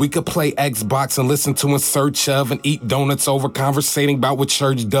you. We could play Xbox and listen to In Search Of and eat donuts over conversating about what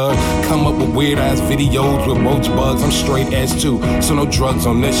church does. Come up with weird ass videos with roach bugs. I'm straight edge too, so no drugs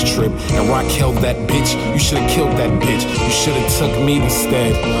on this trip. And Raquel, that bitch, you should've killed that bitch. You should've took me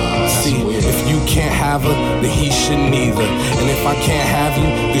instead. See, if you can't have her, then he shouldn't either. And if I can't have you,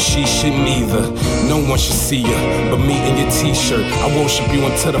 then she shouldn't either. No one should see you but me in your t-shirt. I worship you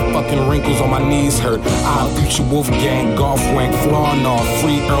until the fucking wrinkles on my knees hurt. I future Wolfgang, golf wank, flaw off,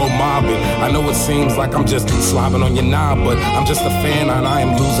 free Earl Mobbit. I know it seems like I'm just slobbing on your knob, but I'm just a fan and I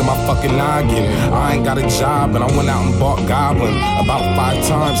am losing my fucking noggin. I ain't got a job and I went out and bought Goblin about 5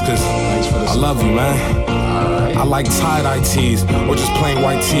 times cause I love you, man. I like tie-dye tees or just plain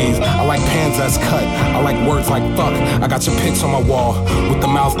white tees. I like pants that's cut. I like words like fuck. I got your pics on my wall with the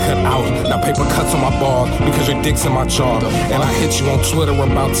mouth cut out. Now paper cuts on my balls because your dick's in my jaw. And I hit you on Twitter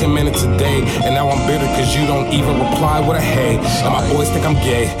about 10 minutes a day. And now I'm bitter cause you don't even reply with a hey. And my boys think I'm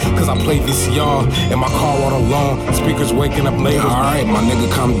gay cause I play VCR in my car all alone. Speakers waking up late. Alright, my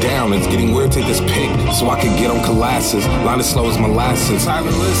nigga, calm down. It's getting weird. Take this pic so I can get on Colossus. Line as slow as molasses.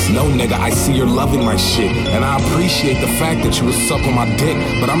 No nigga, I see you're loving my shit. And I appreciate the fact that you was sucking my dick,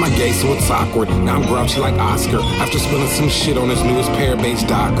 but I'm not gay, so it's awkward. Now I'm grouchy like Oscar after spilling some shit on his newest pair of Bates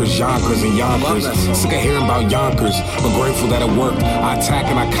Dockers, Yonkers and Yonkers. Sick of hearing about Yonkers, but grateful that it worked. I attacked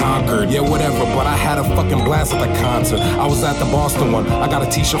and I conquered. Yeah, whatever, but I had a fucking blast at the concert. I was at the Boston one. I got a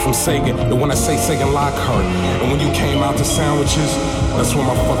t-shirt from Sagan, the one that say Sagan Lockhart. And when you came out to sandwiches, that's when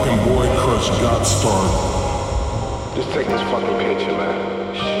my fucking boy crush got started. Just take this fucking picture,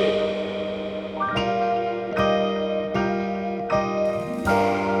 man. Shit.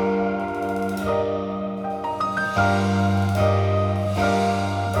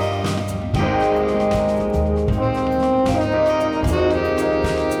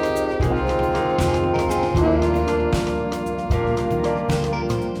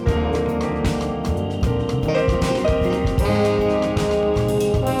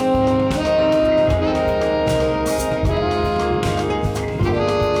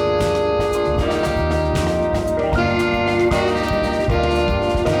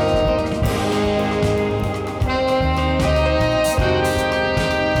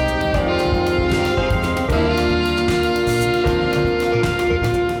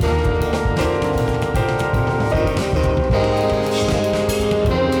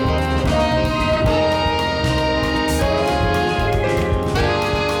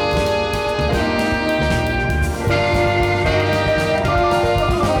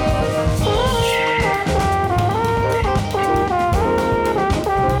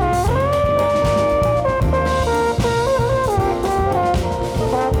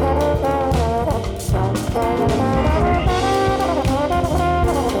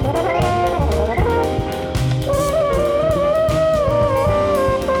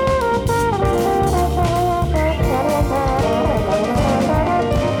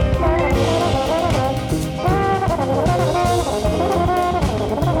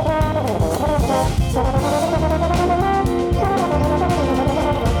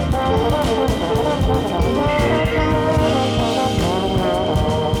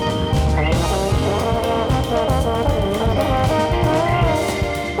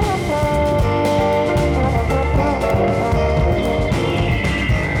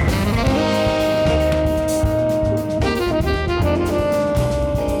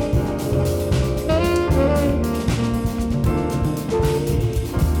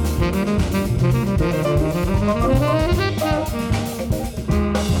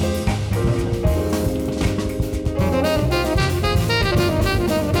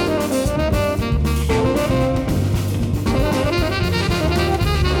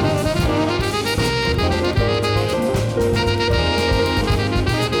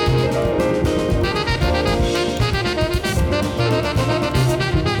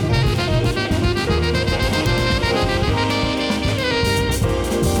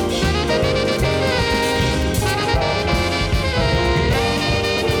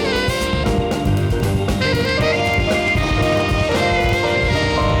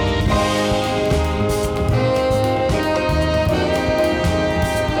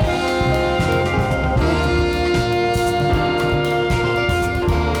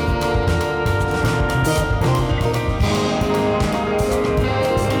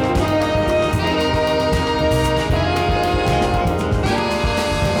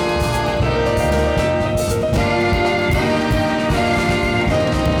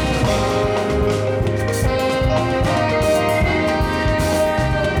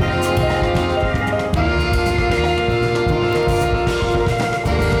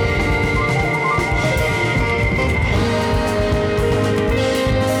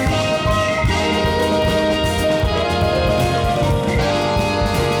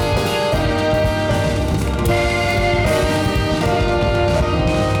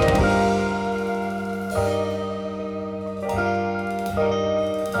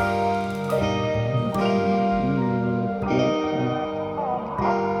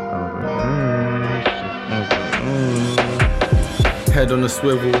 Head on a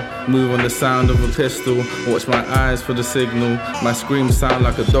swivel, move on the sound of a pistol. Watch my eyes for the signal. My screams sound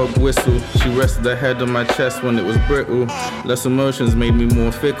like a dog whistle. She rested her head on my chest when it was brittle. Less emotions made me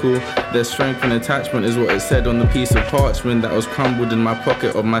more fickle. Their strength and attachment is what it said on the piece of parchment that was crumbled in my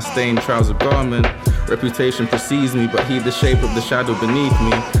pocket of my stained trouser garment. Reputation precedes me, but heed the shape of the shadow beneath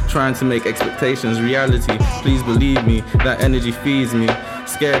me. Trying to make expectations reality. Please believe me, that energy feeds me.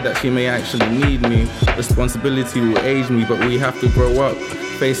 Scared that she may actually need me. Responsibility will age me, but we have to grow up.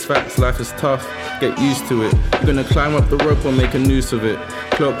 Face facts, life is tough, get used to it. You're gonna climb up the rope or make a noose of it.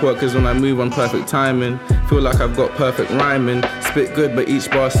 Clockwork is when I move on perfect timing. Feel like I've got perfect rhyming. Spit good, but each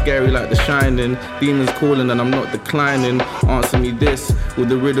bar's scary like The Shining. Demons calling and I'm not declining. Answer me this, will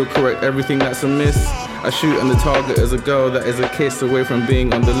the riddle correct everything that's amiss? I shoot and the target is a girl that is a kiss away from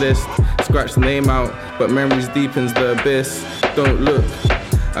being on the list. Scratch the name out, but memories deepens the abyss. Don't look.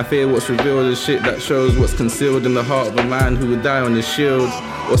 I fear what's revealed is shit that shows what's concealed in the heart of a man who would die on his shield.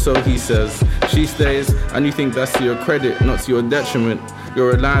 Or so he says. She stays, and you think that's to your credit, not to your detriment.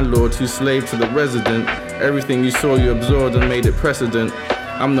 You're a landlord who's slave to the resident. Everything you saw you absorbed and made it precedent.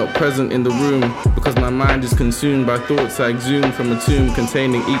 I'm not present in the room because my mind is consumed by thoughts I exhumed from a tomb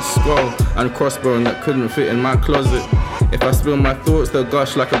containing each skull and crossbone that couldn't fit in my closet. If I spill my thoughts, they'll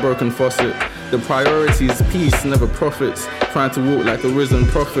gush like a broken faucet. The priority is peace, never profits. Trying to walk like the risen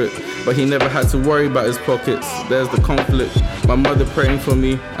prophet, but he never had to worry about his pockets. There's the conflict. My mother praying for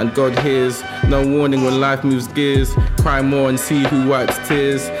me, and God hears. No warning when life moves gears. Cry more and see who wipes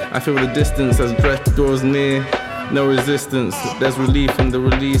tears. I feel the distance as death draws near. No resistance, there's relief in the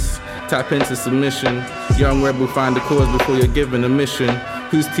release. Tap into submission. Young rebel, find the cause before you're given a mission.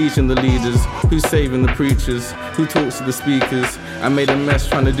 Who's teaching the leaders? Who's saving the preachers? Who talks to the speakers? I made a mess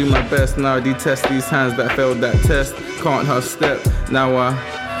trying to do my best. Now I detest these hands that failed that test. Can't half step. Now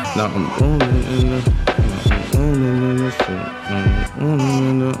I'm owning in the.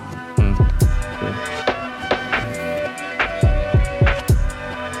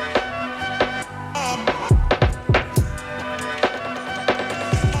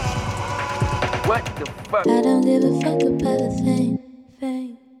 What the fuck? I don't give a fuck about a thing. I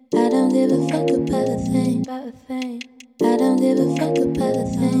don't give a fuck about a thing. I don't give a fuck about a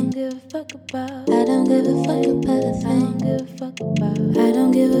thing. I don't give a fuck about a thing. I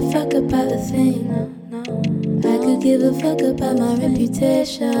don't give a fuck about a thing. I could give a fuck about my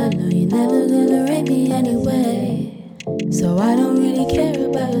reputation. No, you're never gonna rate me anyway. So I don't really care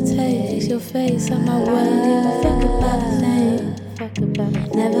about your taste. Your face on my way. I don't give a fuck about a thing.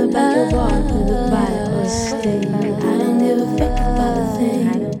 Never back your walk with a bite or a stick. I don't give a fuck about a thing.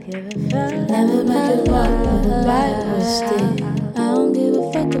 Never back your walk with a bite or a stick. I don't give a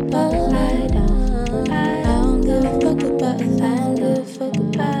fuck about a thing. I don't give a fuck about a thing.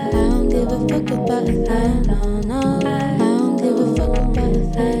 I don't give a fuck about a thing. No, I don't give a fuck about a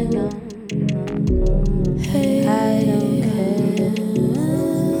thing. Hey, I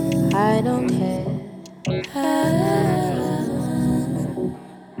don't care.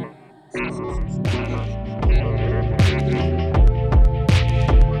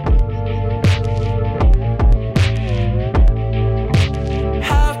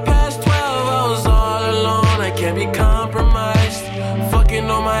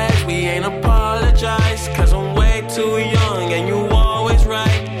 Too young and you always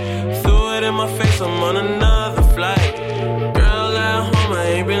right. Threw it in my face, I'm on another flight. Girl at home, I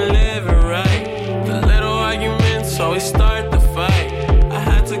ain't been living right. The little arguments always start the fight. I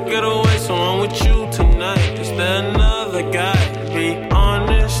had to get away, so I'm with you tonight. Is there another guy? Be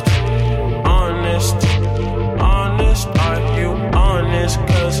honest, honest, honest. Are you honest?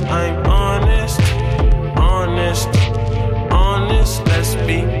 Cause I'm honest, honest, honest. Let's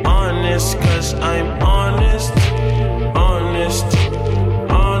be honest, cause I'm honest. Honest,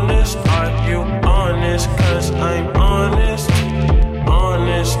 honest, are you honest? Cause I'm honest,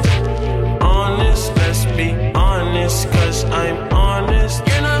 honest, honest. Let's be honest, cause I'm honest.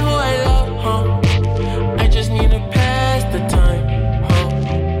 You're not who I love, huh? I just need to pass the time, huh?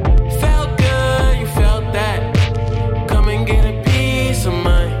 Felt good, you felt that. Come and get a piece of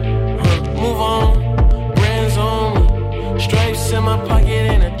mine, huh? Move on, brands on me. Stripes in my pocket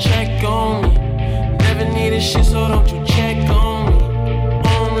and a check on me. Never needed shit, so don't you check on me.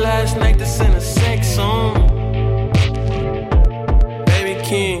 Home last night to send a sex on me. Baby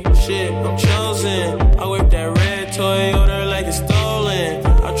king, shit, I'm chosen. I whip that red Toyota like it's stolen.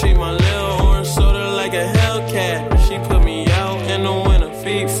 I treat my little orange soda like a Hellcat. She put me out in the winter,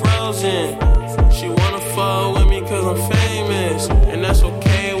 feet frozen. She wanna fuck with me cause I'm famous. And that's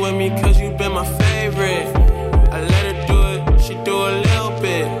okay with me cause you been my favorite. I let her do it, she do a little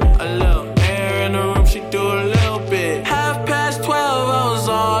bit. A little air in the room, she do a little bit. 12:30, I was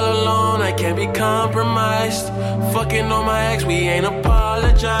all alone, I can't be compromised. Fucking on my ex, we ain't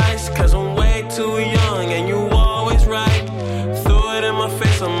apologized. Cause I'm way too young and you always right. Threw it in my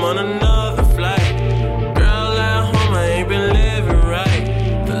face, I'm on another flight. Girl at home, I ain't been living right.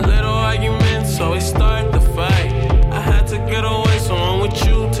 The little arguments always start the fight. I had to get away, so I'm with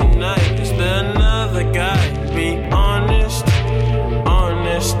you tonight. Is there another guy? Be honest,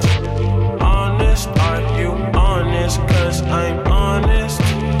 honest, honest. Are you honest? Cause I'm honest,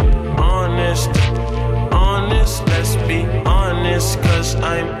 honest, honest. Let's be honest.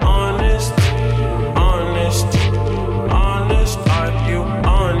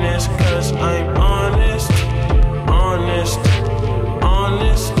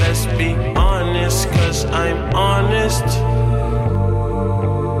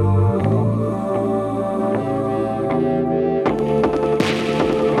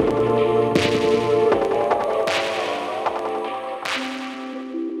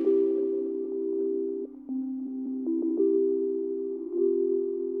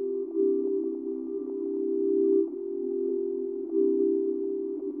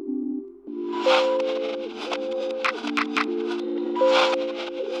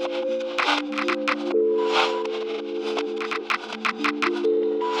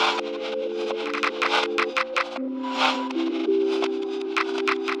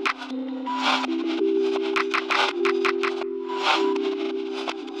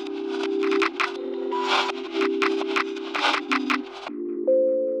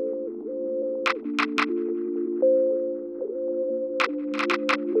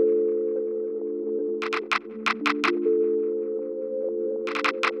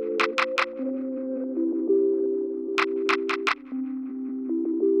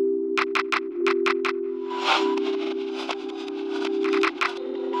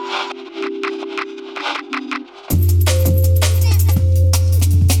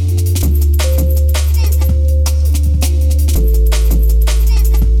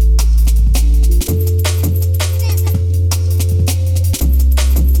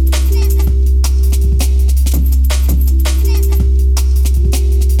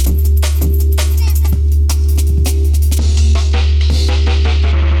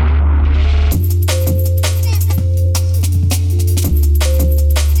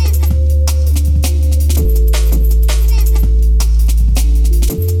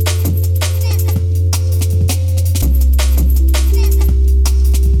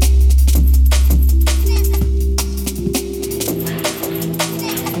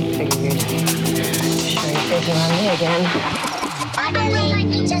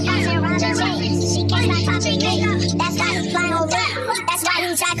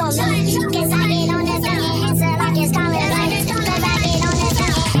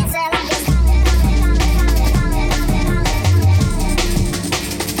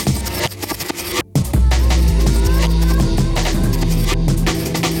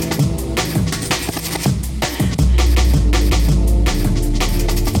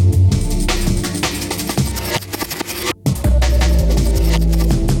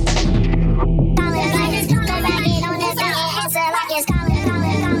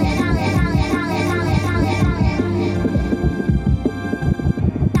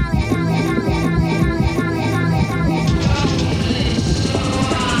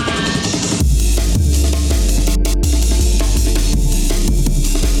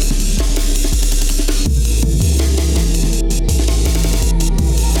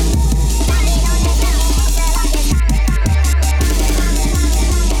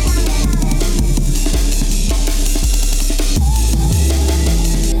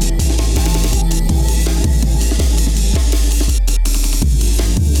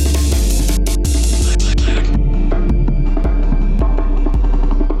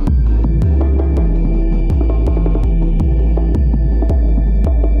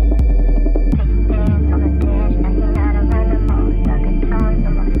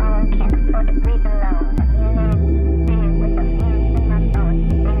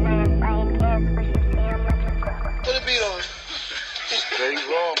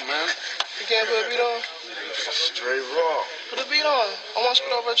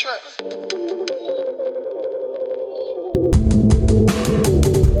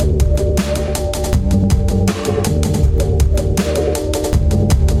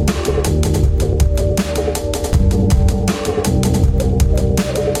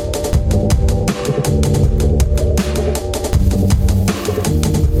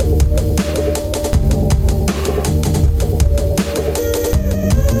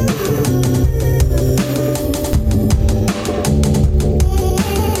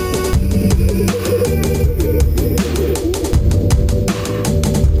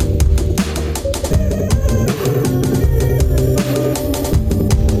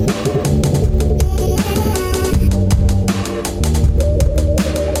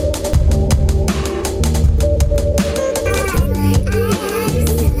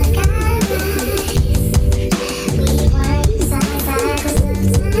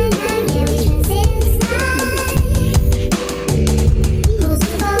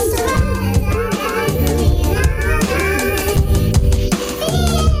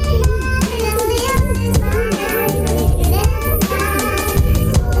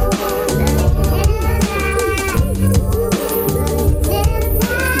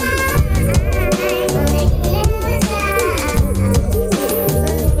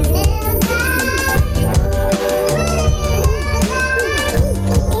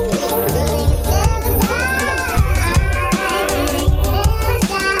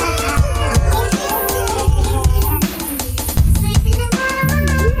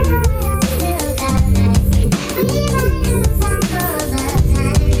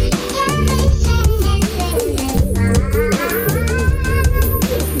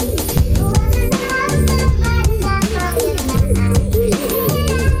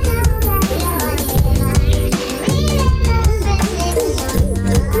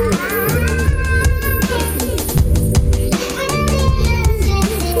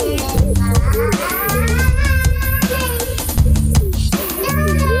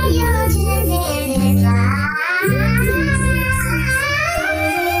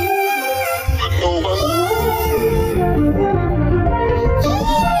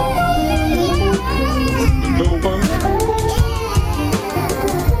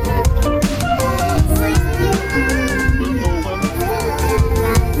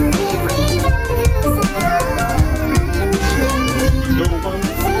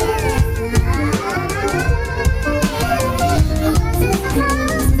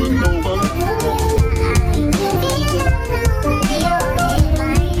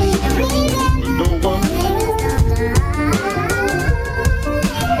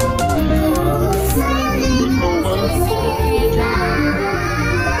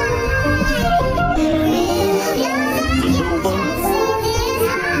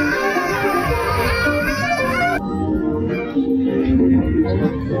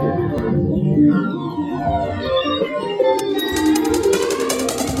 Your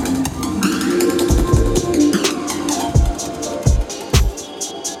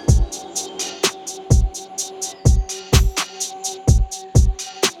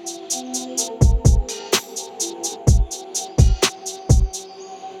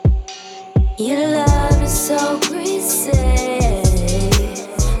love is so greasy,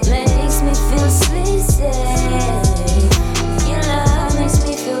 makes me feel sleazy. Your love makes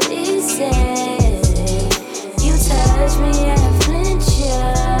me feel easy. You touch me and I flinch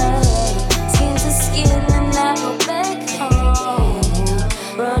ya. Skin to skin and I go back home.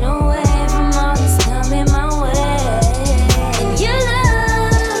 Run away from all that's coming my way. And your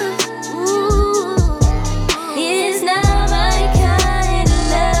love, ooh, is not my kind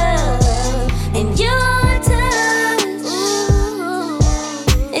of love. And your touch, ooh,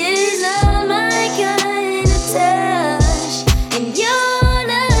 is not my kind of touch. And your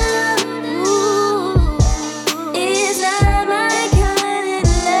love, ooh, is not my kind of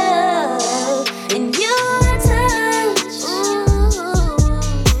love. And your touch, ooh,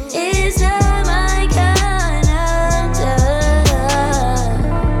 is not my kind of touch.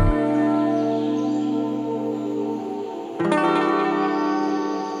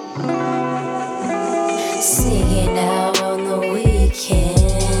 Sneaking out on the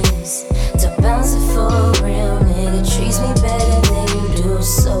weekends to bounce it for a real nigga. Treats me better than you do,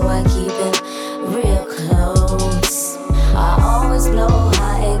 so I keep him real close. I always blow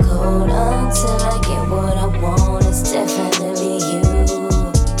hot and cold until I get what I want. It's definitely you.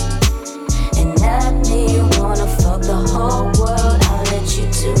 And not me, you wanna fuck the whole world. I'll let you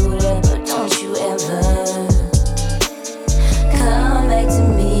do that, but don't you ever come back to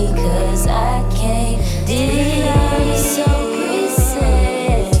me, 'cause I can't deal. So greasy,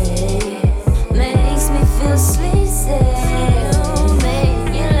 makes me feel sleazy.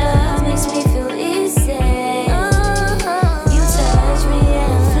 Your love makes me feel easy. You touch me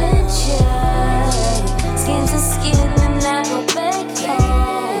and I flinch ya. Skin to skin and I go back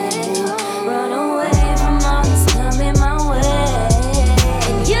home. Run away from all that's coming my way.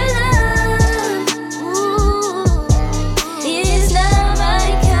 And your love, ooh, is not my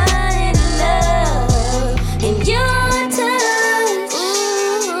kind of love. And your touch,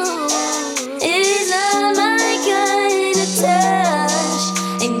 ooh, is not my kind of touch.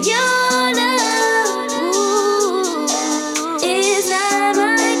 And your love, ooh, is not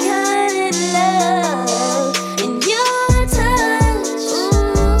my kind of love. And your touch,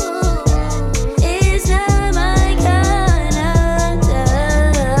 ooh, is not my kind of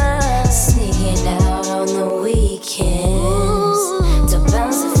touch. Sneaking out on the weekends to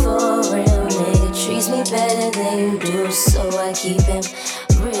bounce it for a real nigga. Treats me better than you do, so I keep him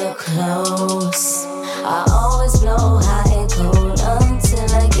real close. I always blow hot and cold until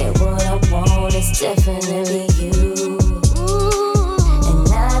I get what I want. It's definitely you. And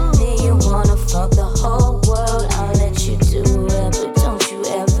not me, you wanna fuck the whole world. I'll let you do it, but don't you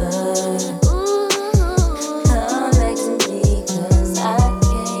ever come back to me, 'cause I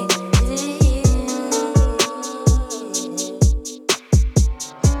can't deal.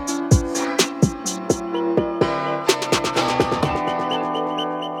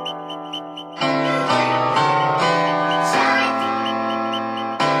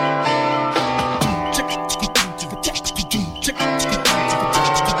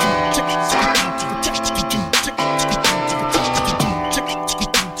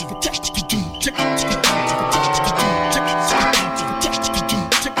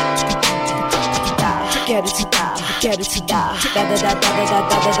 Get it to die, get it to die, da da da da da da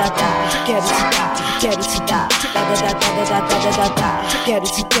da da da. Get it to die, get it to die, da da da da da da da da da. Get it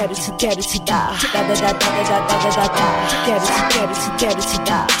to die, da da da da da da da da da. Get it to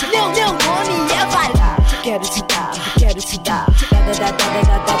die.6我你也反了。Get it to die, da da da da da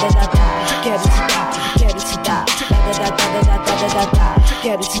da da da da. Get it to die, da da da da da da da da da.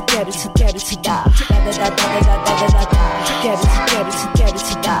 Get it to die, da da da da da da da da. Get it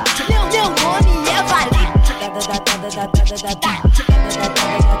to die. 6我你也反了。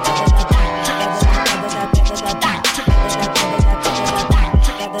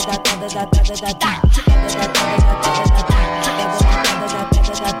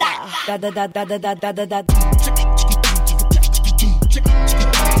Da da da da da da da da da.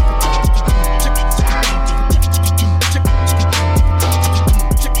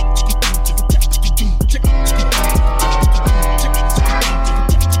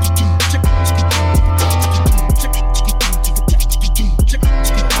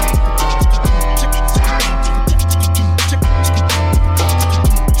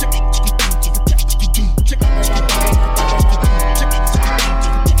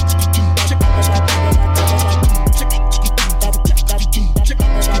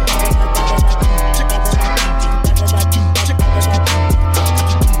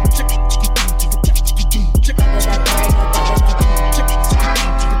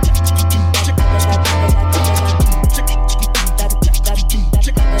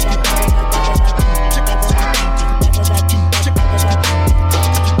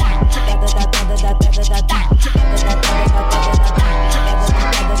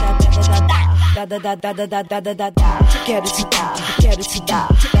 da da da da da da da da da. Quero te dar, quero te dar,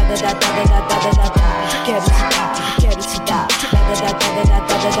 da da da da da da da da da. Quero te dar, quero te dar, da da da da da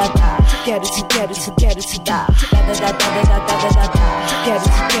da da da da. Quero te dar, da da da da da da da da.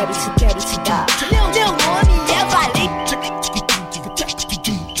 Quero te dar. Meu nome é Valente.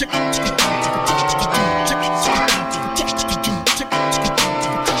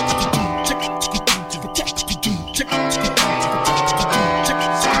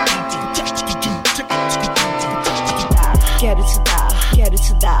 Quero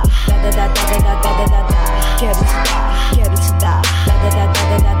te dar, da da da da da da da da. Quero te dar, da da da da da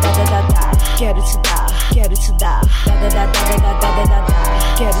da da da. Quero te dar, da da da da da da da da.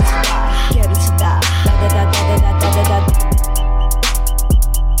 Quero te dar, da da da da da da da da.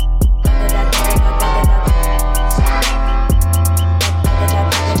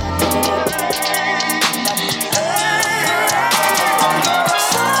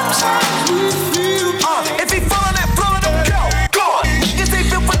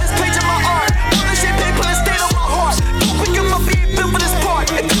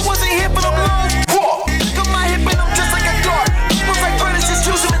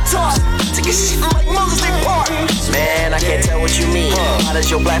 How does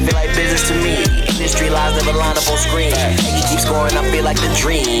your black feel like business to me? Industry lies never line up on screen. And you keep scoring, I feel like the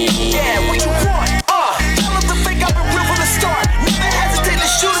dream. Yeah, what you want? Tell them to think I've been real from the start. Never hesitate to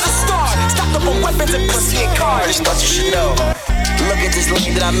shoot at the star. Stocked up on weapons and pussy and cars. Thought you should know. Look at this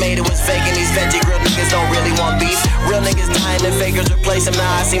lane that I made, it was fake. And these veggie grill niggas don't really want beef. Real niggas dying and fakers replace them. Now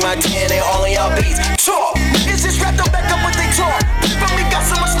I see my DNA all in y'all beats. Talk! Niggas just wrapped up back up what they talk. From me got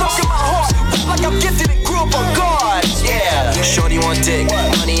so much smoke in my heart. Like I'm gifted and grew up on God. Yeah. Shorty want dick,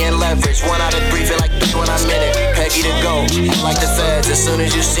 money and leverage. 1 out of 3 feel like 3 when I'm in it. Peggy to go, like the feds. As soon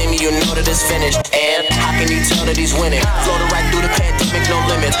as you see me, you know that it's finished. And how can you tell that he's winning? Floated right through the pandemic, no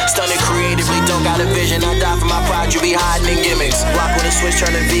limits. Stunning creatively, don't got a vision. I die for my pride, you be hiding in gimmicks. Rock with a switch,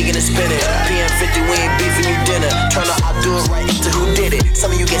 turning vegan and spinach. PM50, we ain't beefing you dinner. Turn the I'll do it right into who did it.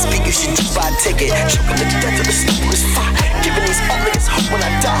 Some of you get speak, you should just buy a ticket. Choking the death of the sniper is fire. Giving these old niggas hope when I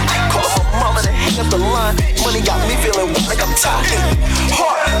die. Call up my mama to hang up the line. Money got me feeling like I'm tired.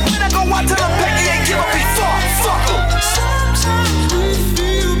 Hard. When I go out to the Becky ain't give up before. Fuck em.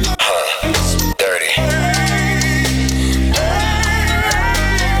 Dirty.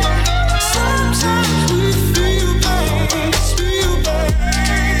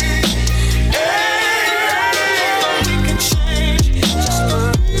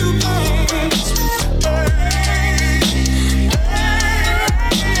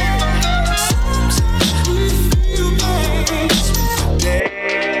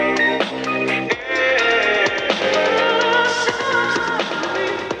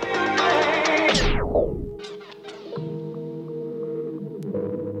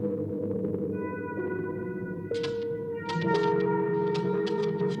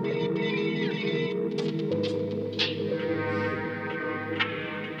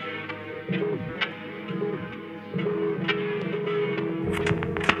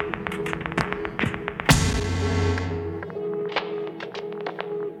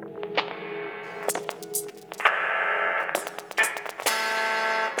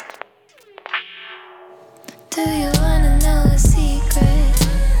 Do you wanna know a secret?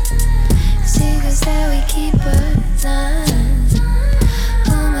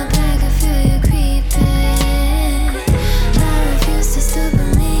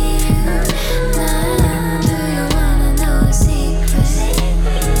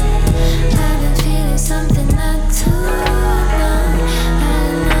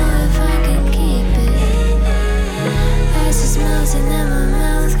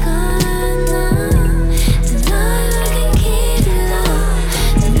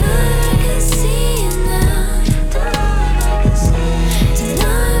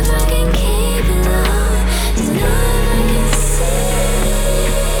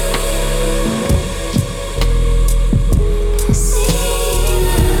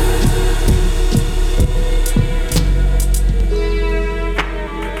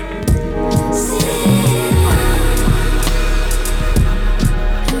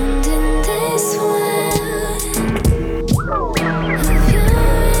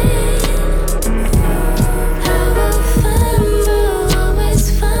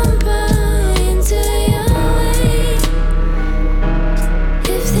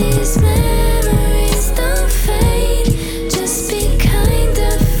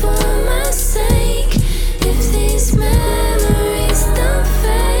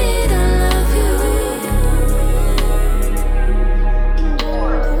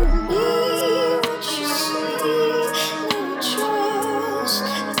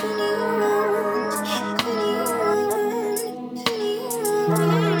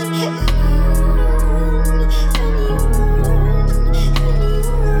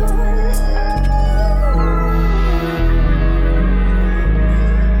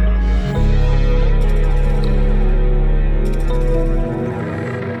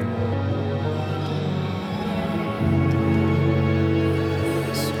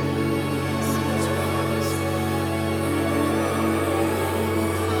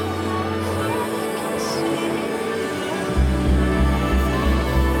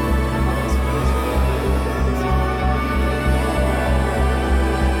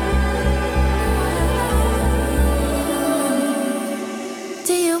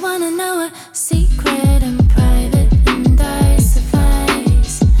 wanna know a secret and private and I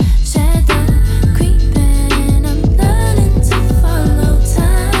suffice? Shadow creeping, I'm learning to follow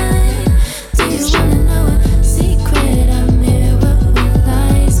time. Do you wanna know a secret? I mirror what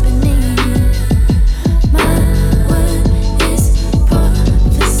lies beneath. My word is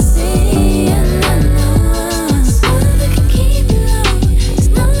prophecy, and I know there's no one that can keep it low. There's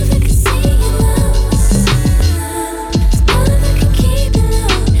no one that can see it now. There's no one that can keep it low.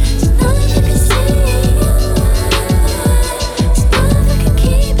 There's no one that can see it. There's no one that can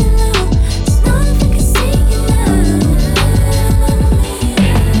keep it low. There's no one that can see it now.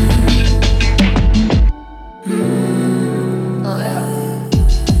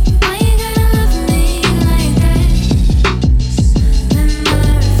 Why you gotta love me like that? Am I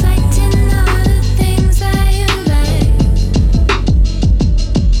reflecting all the things that you like?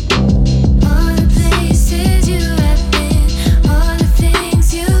 All the places you have been, all the things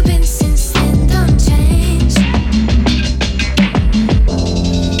you've been since then don't change.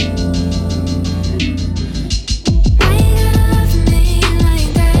 Why you gotta love me like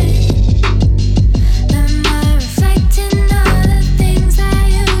that? Am I reflecting all the things that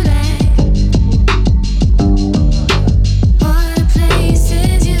you like? All the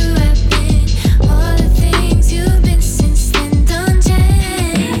places you have been, all the things you've been since then don't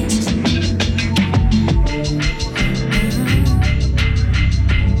change.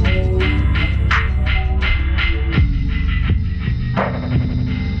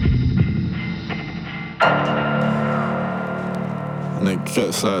 And it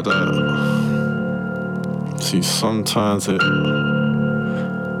gets like that. See, sometimes it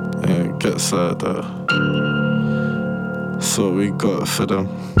gets like that. So we got for them.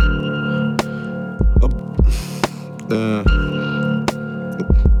 Yeah.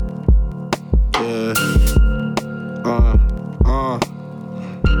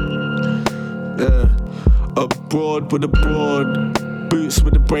 Yeah. Abroad with the broad, boots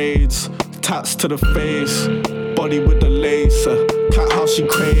with the braids, tats to the face, body with the lace. Cat how she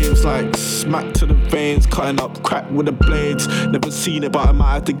craves, like smack to the veins, cutting up crack with the blades. Never seen it, but I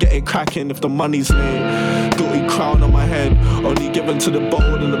might have to get it cracking if the money's late. Guilty crown on my head, only given to the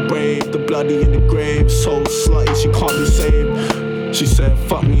bold and the brave, the bloody in the grave. So slutty, she can't be saved. She said,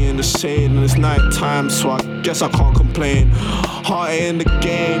 fuck me in the shade, and it's night time, so I guess I can't complain. Heart in the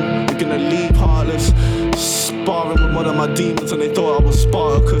game, they're gonna leave heartless. Sparring with one of my demons, and they thought I was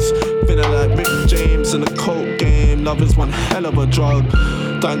Spartacus. Feeling like Rick James in the coke game. Love is one hell of a drug.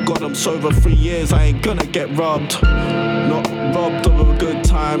 Thank God I'm sober 3 years, I ain't gonna get robbed. Not robbed of a good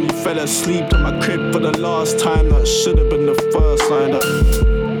time. You fell asleep in my crib for the last time. That should've been the first line up.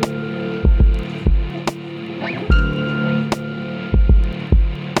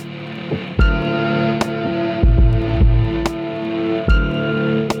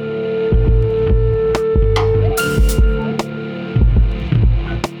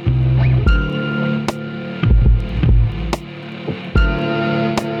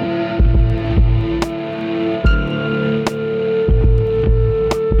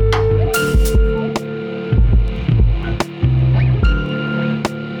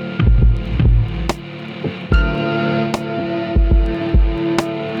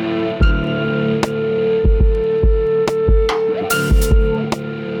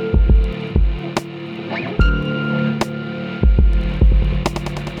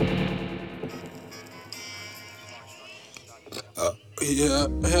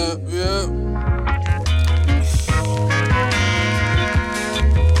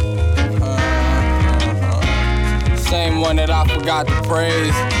 Same one that I forgot to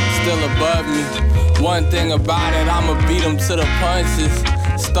praise, still above me. One thing about it, I'ma beat him to the punches.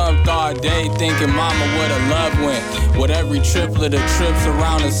 Stumped all day thinking mama would've loved went. With every triplet of trips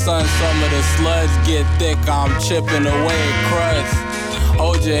around the sun, some of the slugs get thick, I'm chipping away at crust.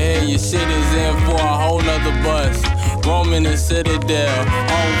 Hold your head, your shit is in for a whole nother bus. Roaming the Citadel,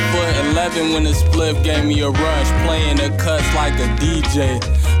 on foot 11 when the spliff gave me a rush. Playing the cuts like a DJ.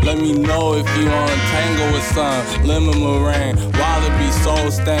 Let me know if you wanna tangle with some lemon meringue, wallaby, soul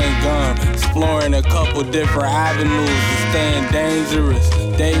stained gum. Exploring a couple different avenues to staying dangerous.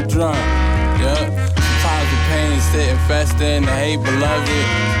 Day drunk, yeah. Sometimes the pain sitting fester in the hate, beloved.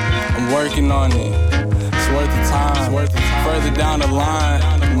 I'm working on it. It's worth the time. Further down the line,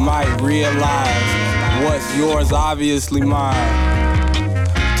 you might realize what's yours, obviously mine.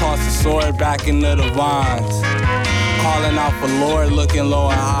 Toss the sword back into the vines. Calling out for Lord, looking low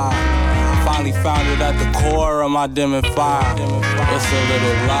and high. Finally found it at the core of my dimming fire. What's a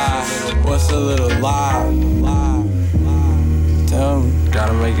little lie? What's a little lie? Tell me.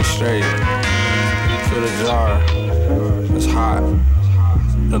 Gotta make it straight. Fill the jar. It's hot.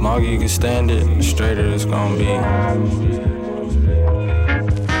 The longer you can stand it, the straighter it's gonna be. I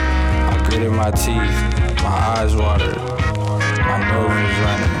gritted my teeth, my eyes watered, my nose was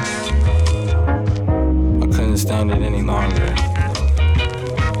running. I couldn't stand it any longer,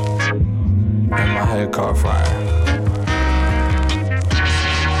 and my head caught fire.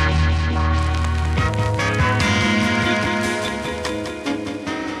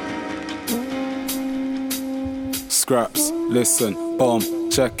 Scraps, listen, boom,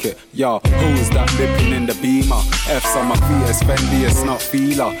 check it. Yo, who's that dipping in the beamer? F's on my feet, it's Fendi, it's not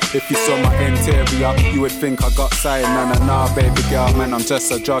Fila. If you saw my interior, you would think I got signed. Nah, baby girl, man, I'm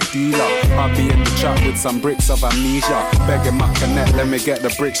just a drug dealer. I'll be in the trap with some bricks of amnesia. Begging my connect, let me get the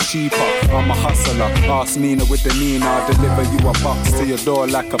bricks cheaper. I'm a hustler, ask Nina with the Nina. I'll deliver you a box to your door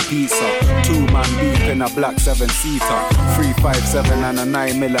like a pizza. 2-man beef in a black 7-seater. 357 and a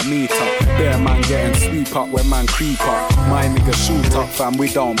 9mm. Bear man getting sweep up when man creep up. My nigga shoot up, fam, we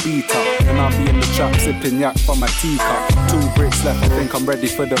don't beat up. And I'll be in the trap sipping yak from a teacup. 2 bricks left, I think I'm ready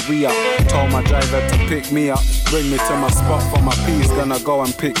for the re-up. Told my driver to pick me up, bring me to my spot for my piece. Gonna go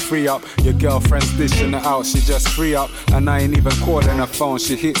and pick 3 up. Your girlfriend's dishing it out, she just free up. And I ain't even calling her phone,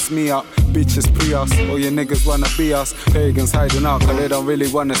 she hits me up. Bitches pre us, all your niggas wanna be us. Pagans hiding out cause they don't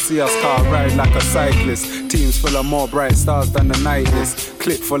really wanna see us. Car ride like a cyclist. Teams full of more bright stars than the night is.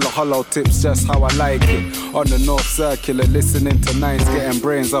 Clip full of hollow tips, just how I like it. On the North Circular, listening to nines, getting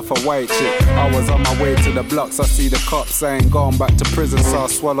brains off a white chick. I was on my way to the blocks, I see the cops. I ain't going back to prison, so I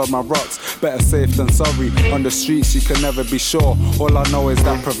swallowed my rocks. Better safe than sorry. On the streets you can never be sure. All I know is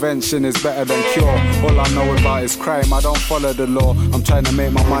that prevention is better than cure. All I know about is crime, I don't follow the law. I'm trying to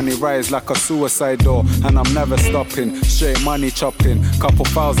make my money rise like a suicide door. And I'm never stopping, straight money chopping. Couple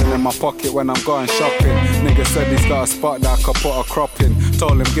thousand in my pocket when I'm going shopping. Nigga said he's got a spot that I could put a crop in.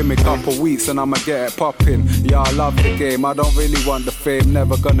 Told him give me couple weeks and I'ma get it popping. Yeah, I love the game, I don't really want the fame.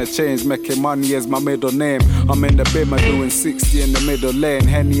 Never gonna change, making money is my middle name. I'm in the bimmer doing 60 in the middle lane.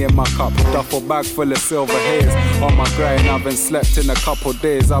 Henny in my cup, duffel bag full of silver haze. On my grind, I haven't slept in a couple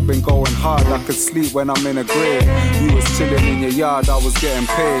days. I've been going hard, I could sleep when I'm in a grave. You was chilling in your yard, I was getting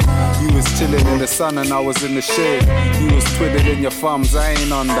paid. You was chilling in the sun and I was in the shade. You was twiddling your thumbs, I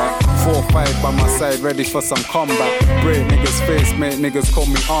ain't on that. 4-5 by my side, ready for some combat. Break niggas face, make niggas call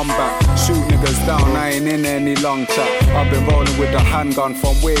me on back. Shoot niggas down, I ain't in any long chat. I've been rolling with the handgun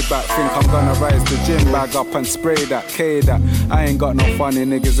from way back. Think I'm gonna rise the gym bag up and spray that, K that. I ain't got no funny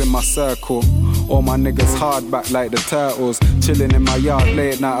niggas in my circle. All my niggas hard back like the turtles. Chilling in my yard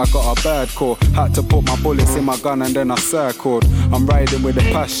late night, I got a bird call. Had to put my bullets in my gun and then I circled. I'm riding with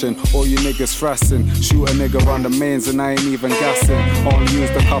a passion, all you niggas thrashing. Shoot a nigga on the mains and I ain't even gassing. Only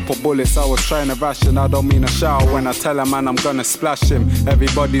used a couple bullets, I was trying to ration. I don't mean a shower when I tell a man I'm gonna splash him.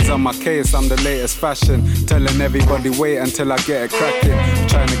 Everybody's on my case, I'm the latest fashion. Telling everybody wait until I get it cracking.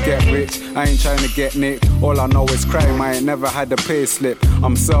 Trying to get rich, I ain't trying to get nicked. All I know is crime, I ain't never had a pay slip.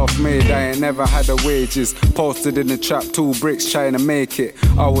 I'm self-made, I ain't never had a wages. Posted in the trap, 2 bricks trying to make it.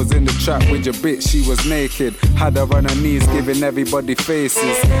 I was in the trap with your bitch, she was naked. Had her on her knees giving everybody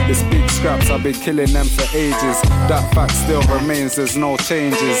faces. It's big scraps, I've been killing them for ages. That fact still remains, there's no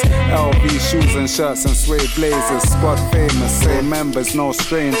changes. LV shoes and shirts and suede blazers. Squad famous, same members, no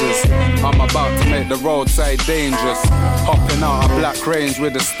strangers. I'm about to make the roadside dangerous. Hopping out a black range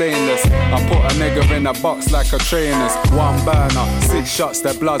with a stainless. I put a nigga in a box like a trainer's. 1 burner, 6 shots,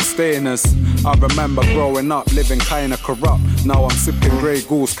 they're blood stainers. I remember growing up, living kinda corrupt. Now I'm sipping Grey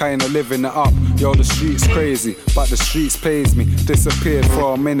Goose, kinda living it up. Yo, the streets crazy, but the streets pays me. Disappeared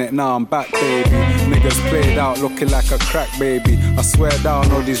for a minute, now I'm back, baby. Niggas played out looking like a crack baby. I swear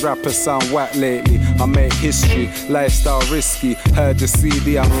down, all these rappers sound whack lately. I make history, lifestyle risky. Heard your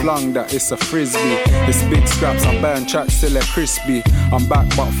CD and flung that, it's a frisbee. It's big scraps, I burn tracks till they're crispy. I'm back,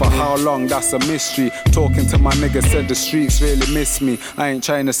 but for how long, that's a mystery. Talking to my nigga, said the streets really miss me. I ain't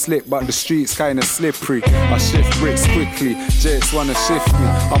trying to slip, but the streets kinda slippery. I shift bricks quickly, Jakes wanna shift me.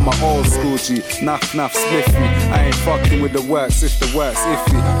 I'm a old school G, naff spliff me. I ain't fucking with the works if the work's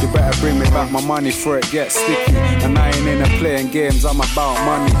iffy. You better bring me back my money before it gets sticky. And I ain't in a playing games, I'm about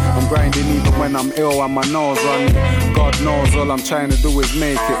money. I'm grinding even when I'm ill and my nose running. God knows all I'm trying to do is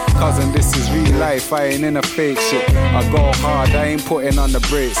make it. Cousin, this is real life, I ain't in a fake shit. I go hard, I ain't putting on the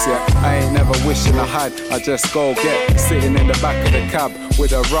brakes yet. I ain't never wishing I had, I just go get. Sitting in the back of the cab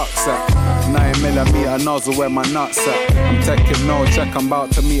with a rucksack. 9mm nozzle where my nuts at. I'm taking no check, I'm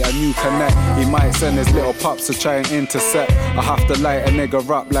about to meet a new connect. He might send his little pups to try and intercept. I have to light a nigga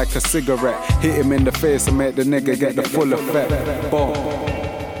up like a cigarette. Hit him in the face and make the nigga get the full effect. Boom.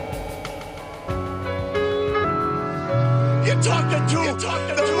 You're talking to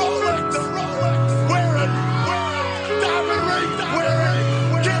the Rolex wearing, diamond ring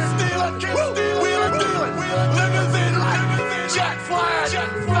wearing,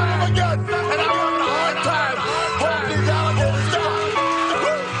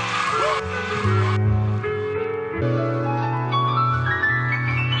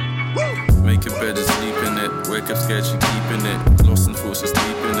 Make a bed and sleep in it. Wake up scared she keeping it. Lost in thoughts just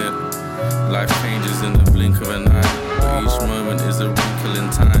deep in it. Life changes in the blink of an eye, but each moment is a wrinkle in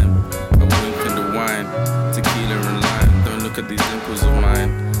time. A wink in the wine, tequila and lime. Don't look at these dimples of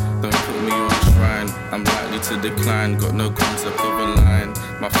mine. Don't put me on a shrine. I'm likely to decline. Got no concept of a line.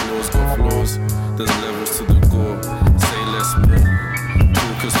 My flaws got flaws. There's levels to the gore. Say less more.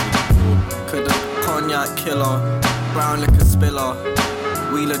 Focus with the poor. Coulda cognac killer, brown liquor spiller,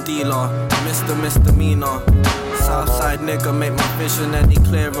 wheeler dealer, Mr. Misdemeanor. Southside nigga make my vision any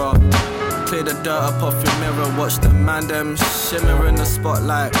clearer. Clear the dirt up off your mirror. Watch the man them shimmer in the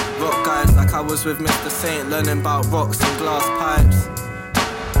spotlight. Rock guys like I was with Mr. Saint, learning about rocks and glass pipes.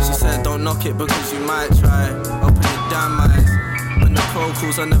 She said don't knock it because you might try. Open your damn eyes. When the crow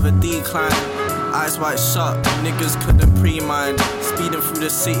calls I never decline. Eyes wide shut, niggas couldn't pre-mine. Speeding through the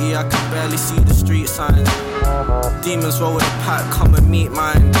city, I can barely see the street signs. Demons roll with a pack, come and meet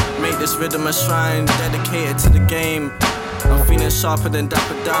mine. Make this rhythm a shrine, dedicated to the game. I'm feeling sharper than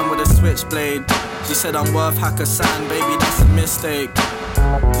Dapper Dan with a switchblade. She said I'm worth Hakkasan, baby, that's a mistake.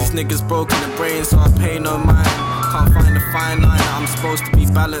 These niggas broken the brain, so I pay no mind. Can't find the fine line that I'm supposed to be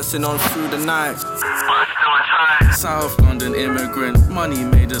balancing on through the night. South London immigrant, money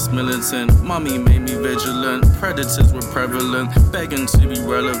made us militant. Mummy made me vigilant, predators were prevalent, begging to be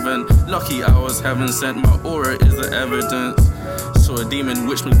relevant. Lucky I was heaven sent, my aura is the evidence. Saw a demon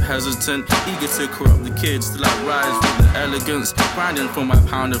which me hesitant, eager to corrupt the kids till I rise with the elegance. Grinding for my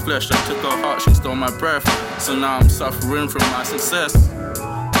pound of flesh, I took her heart, she stole my breath. So now I'm suffering from my success.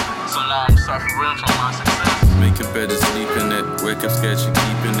 Make a bed and sleep in it. Wake up scared she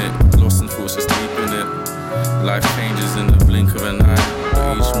keeping it. Lost in thoughts just deep in it. Life changes in the blink of an eye,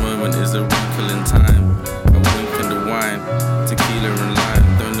 but each moment is a wrinkle in time. A wink in the wine, tequila and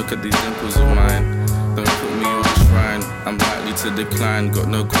lime. Don't look at these dimples of mine. Don't put me on a shrine. I'm likely to decline. Got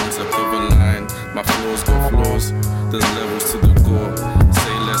no concept of a line. My flaws got flaws. There's levels to the gore.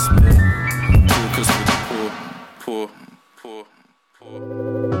 Say less more. Focus with the poor, poor, poor, poor.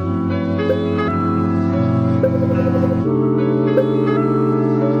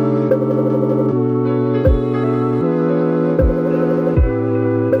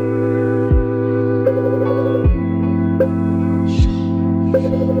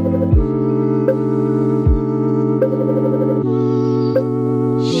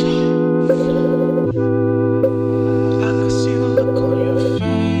 I can see the look on your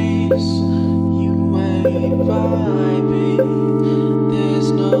face. You wave by.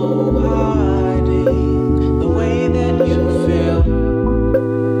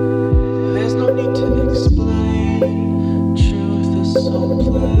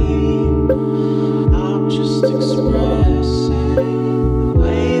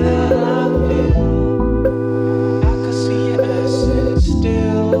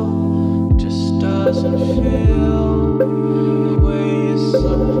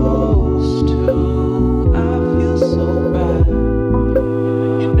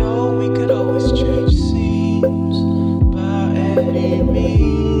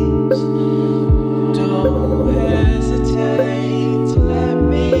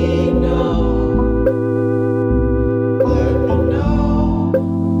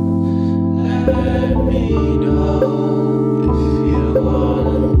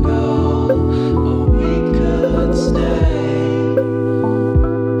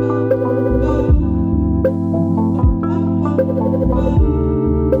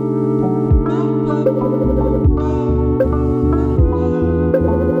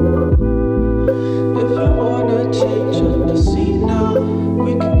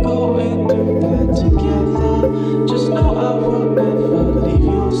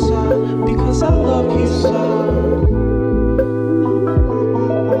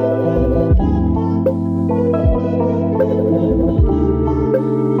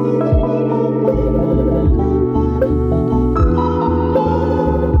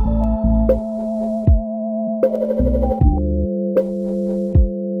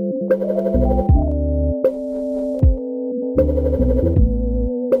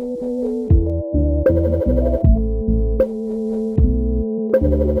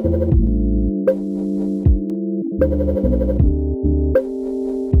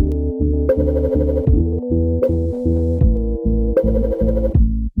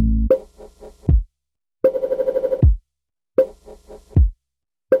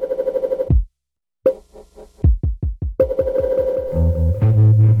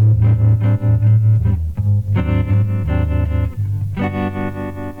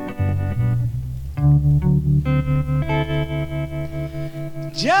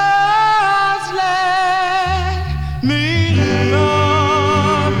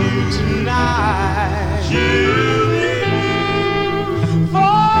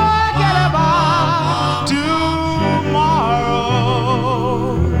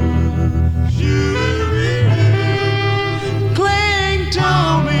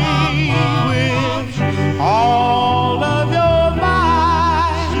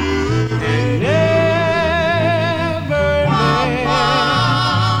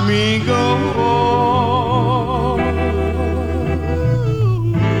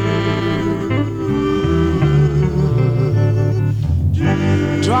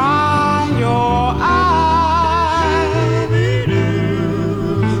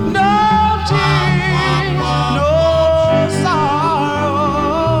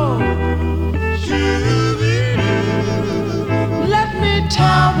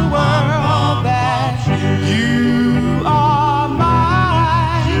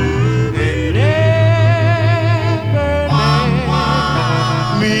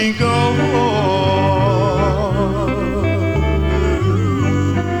 me go.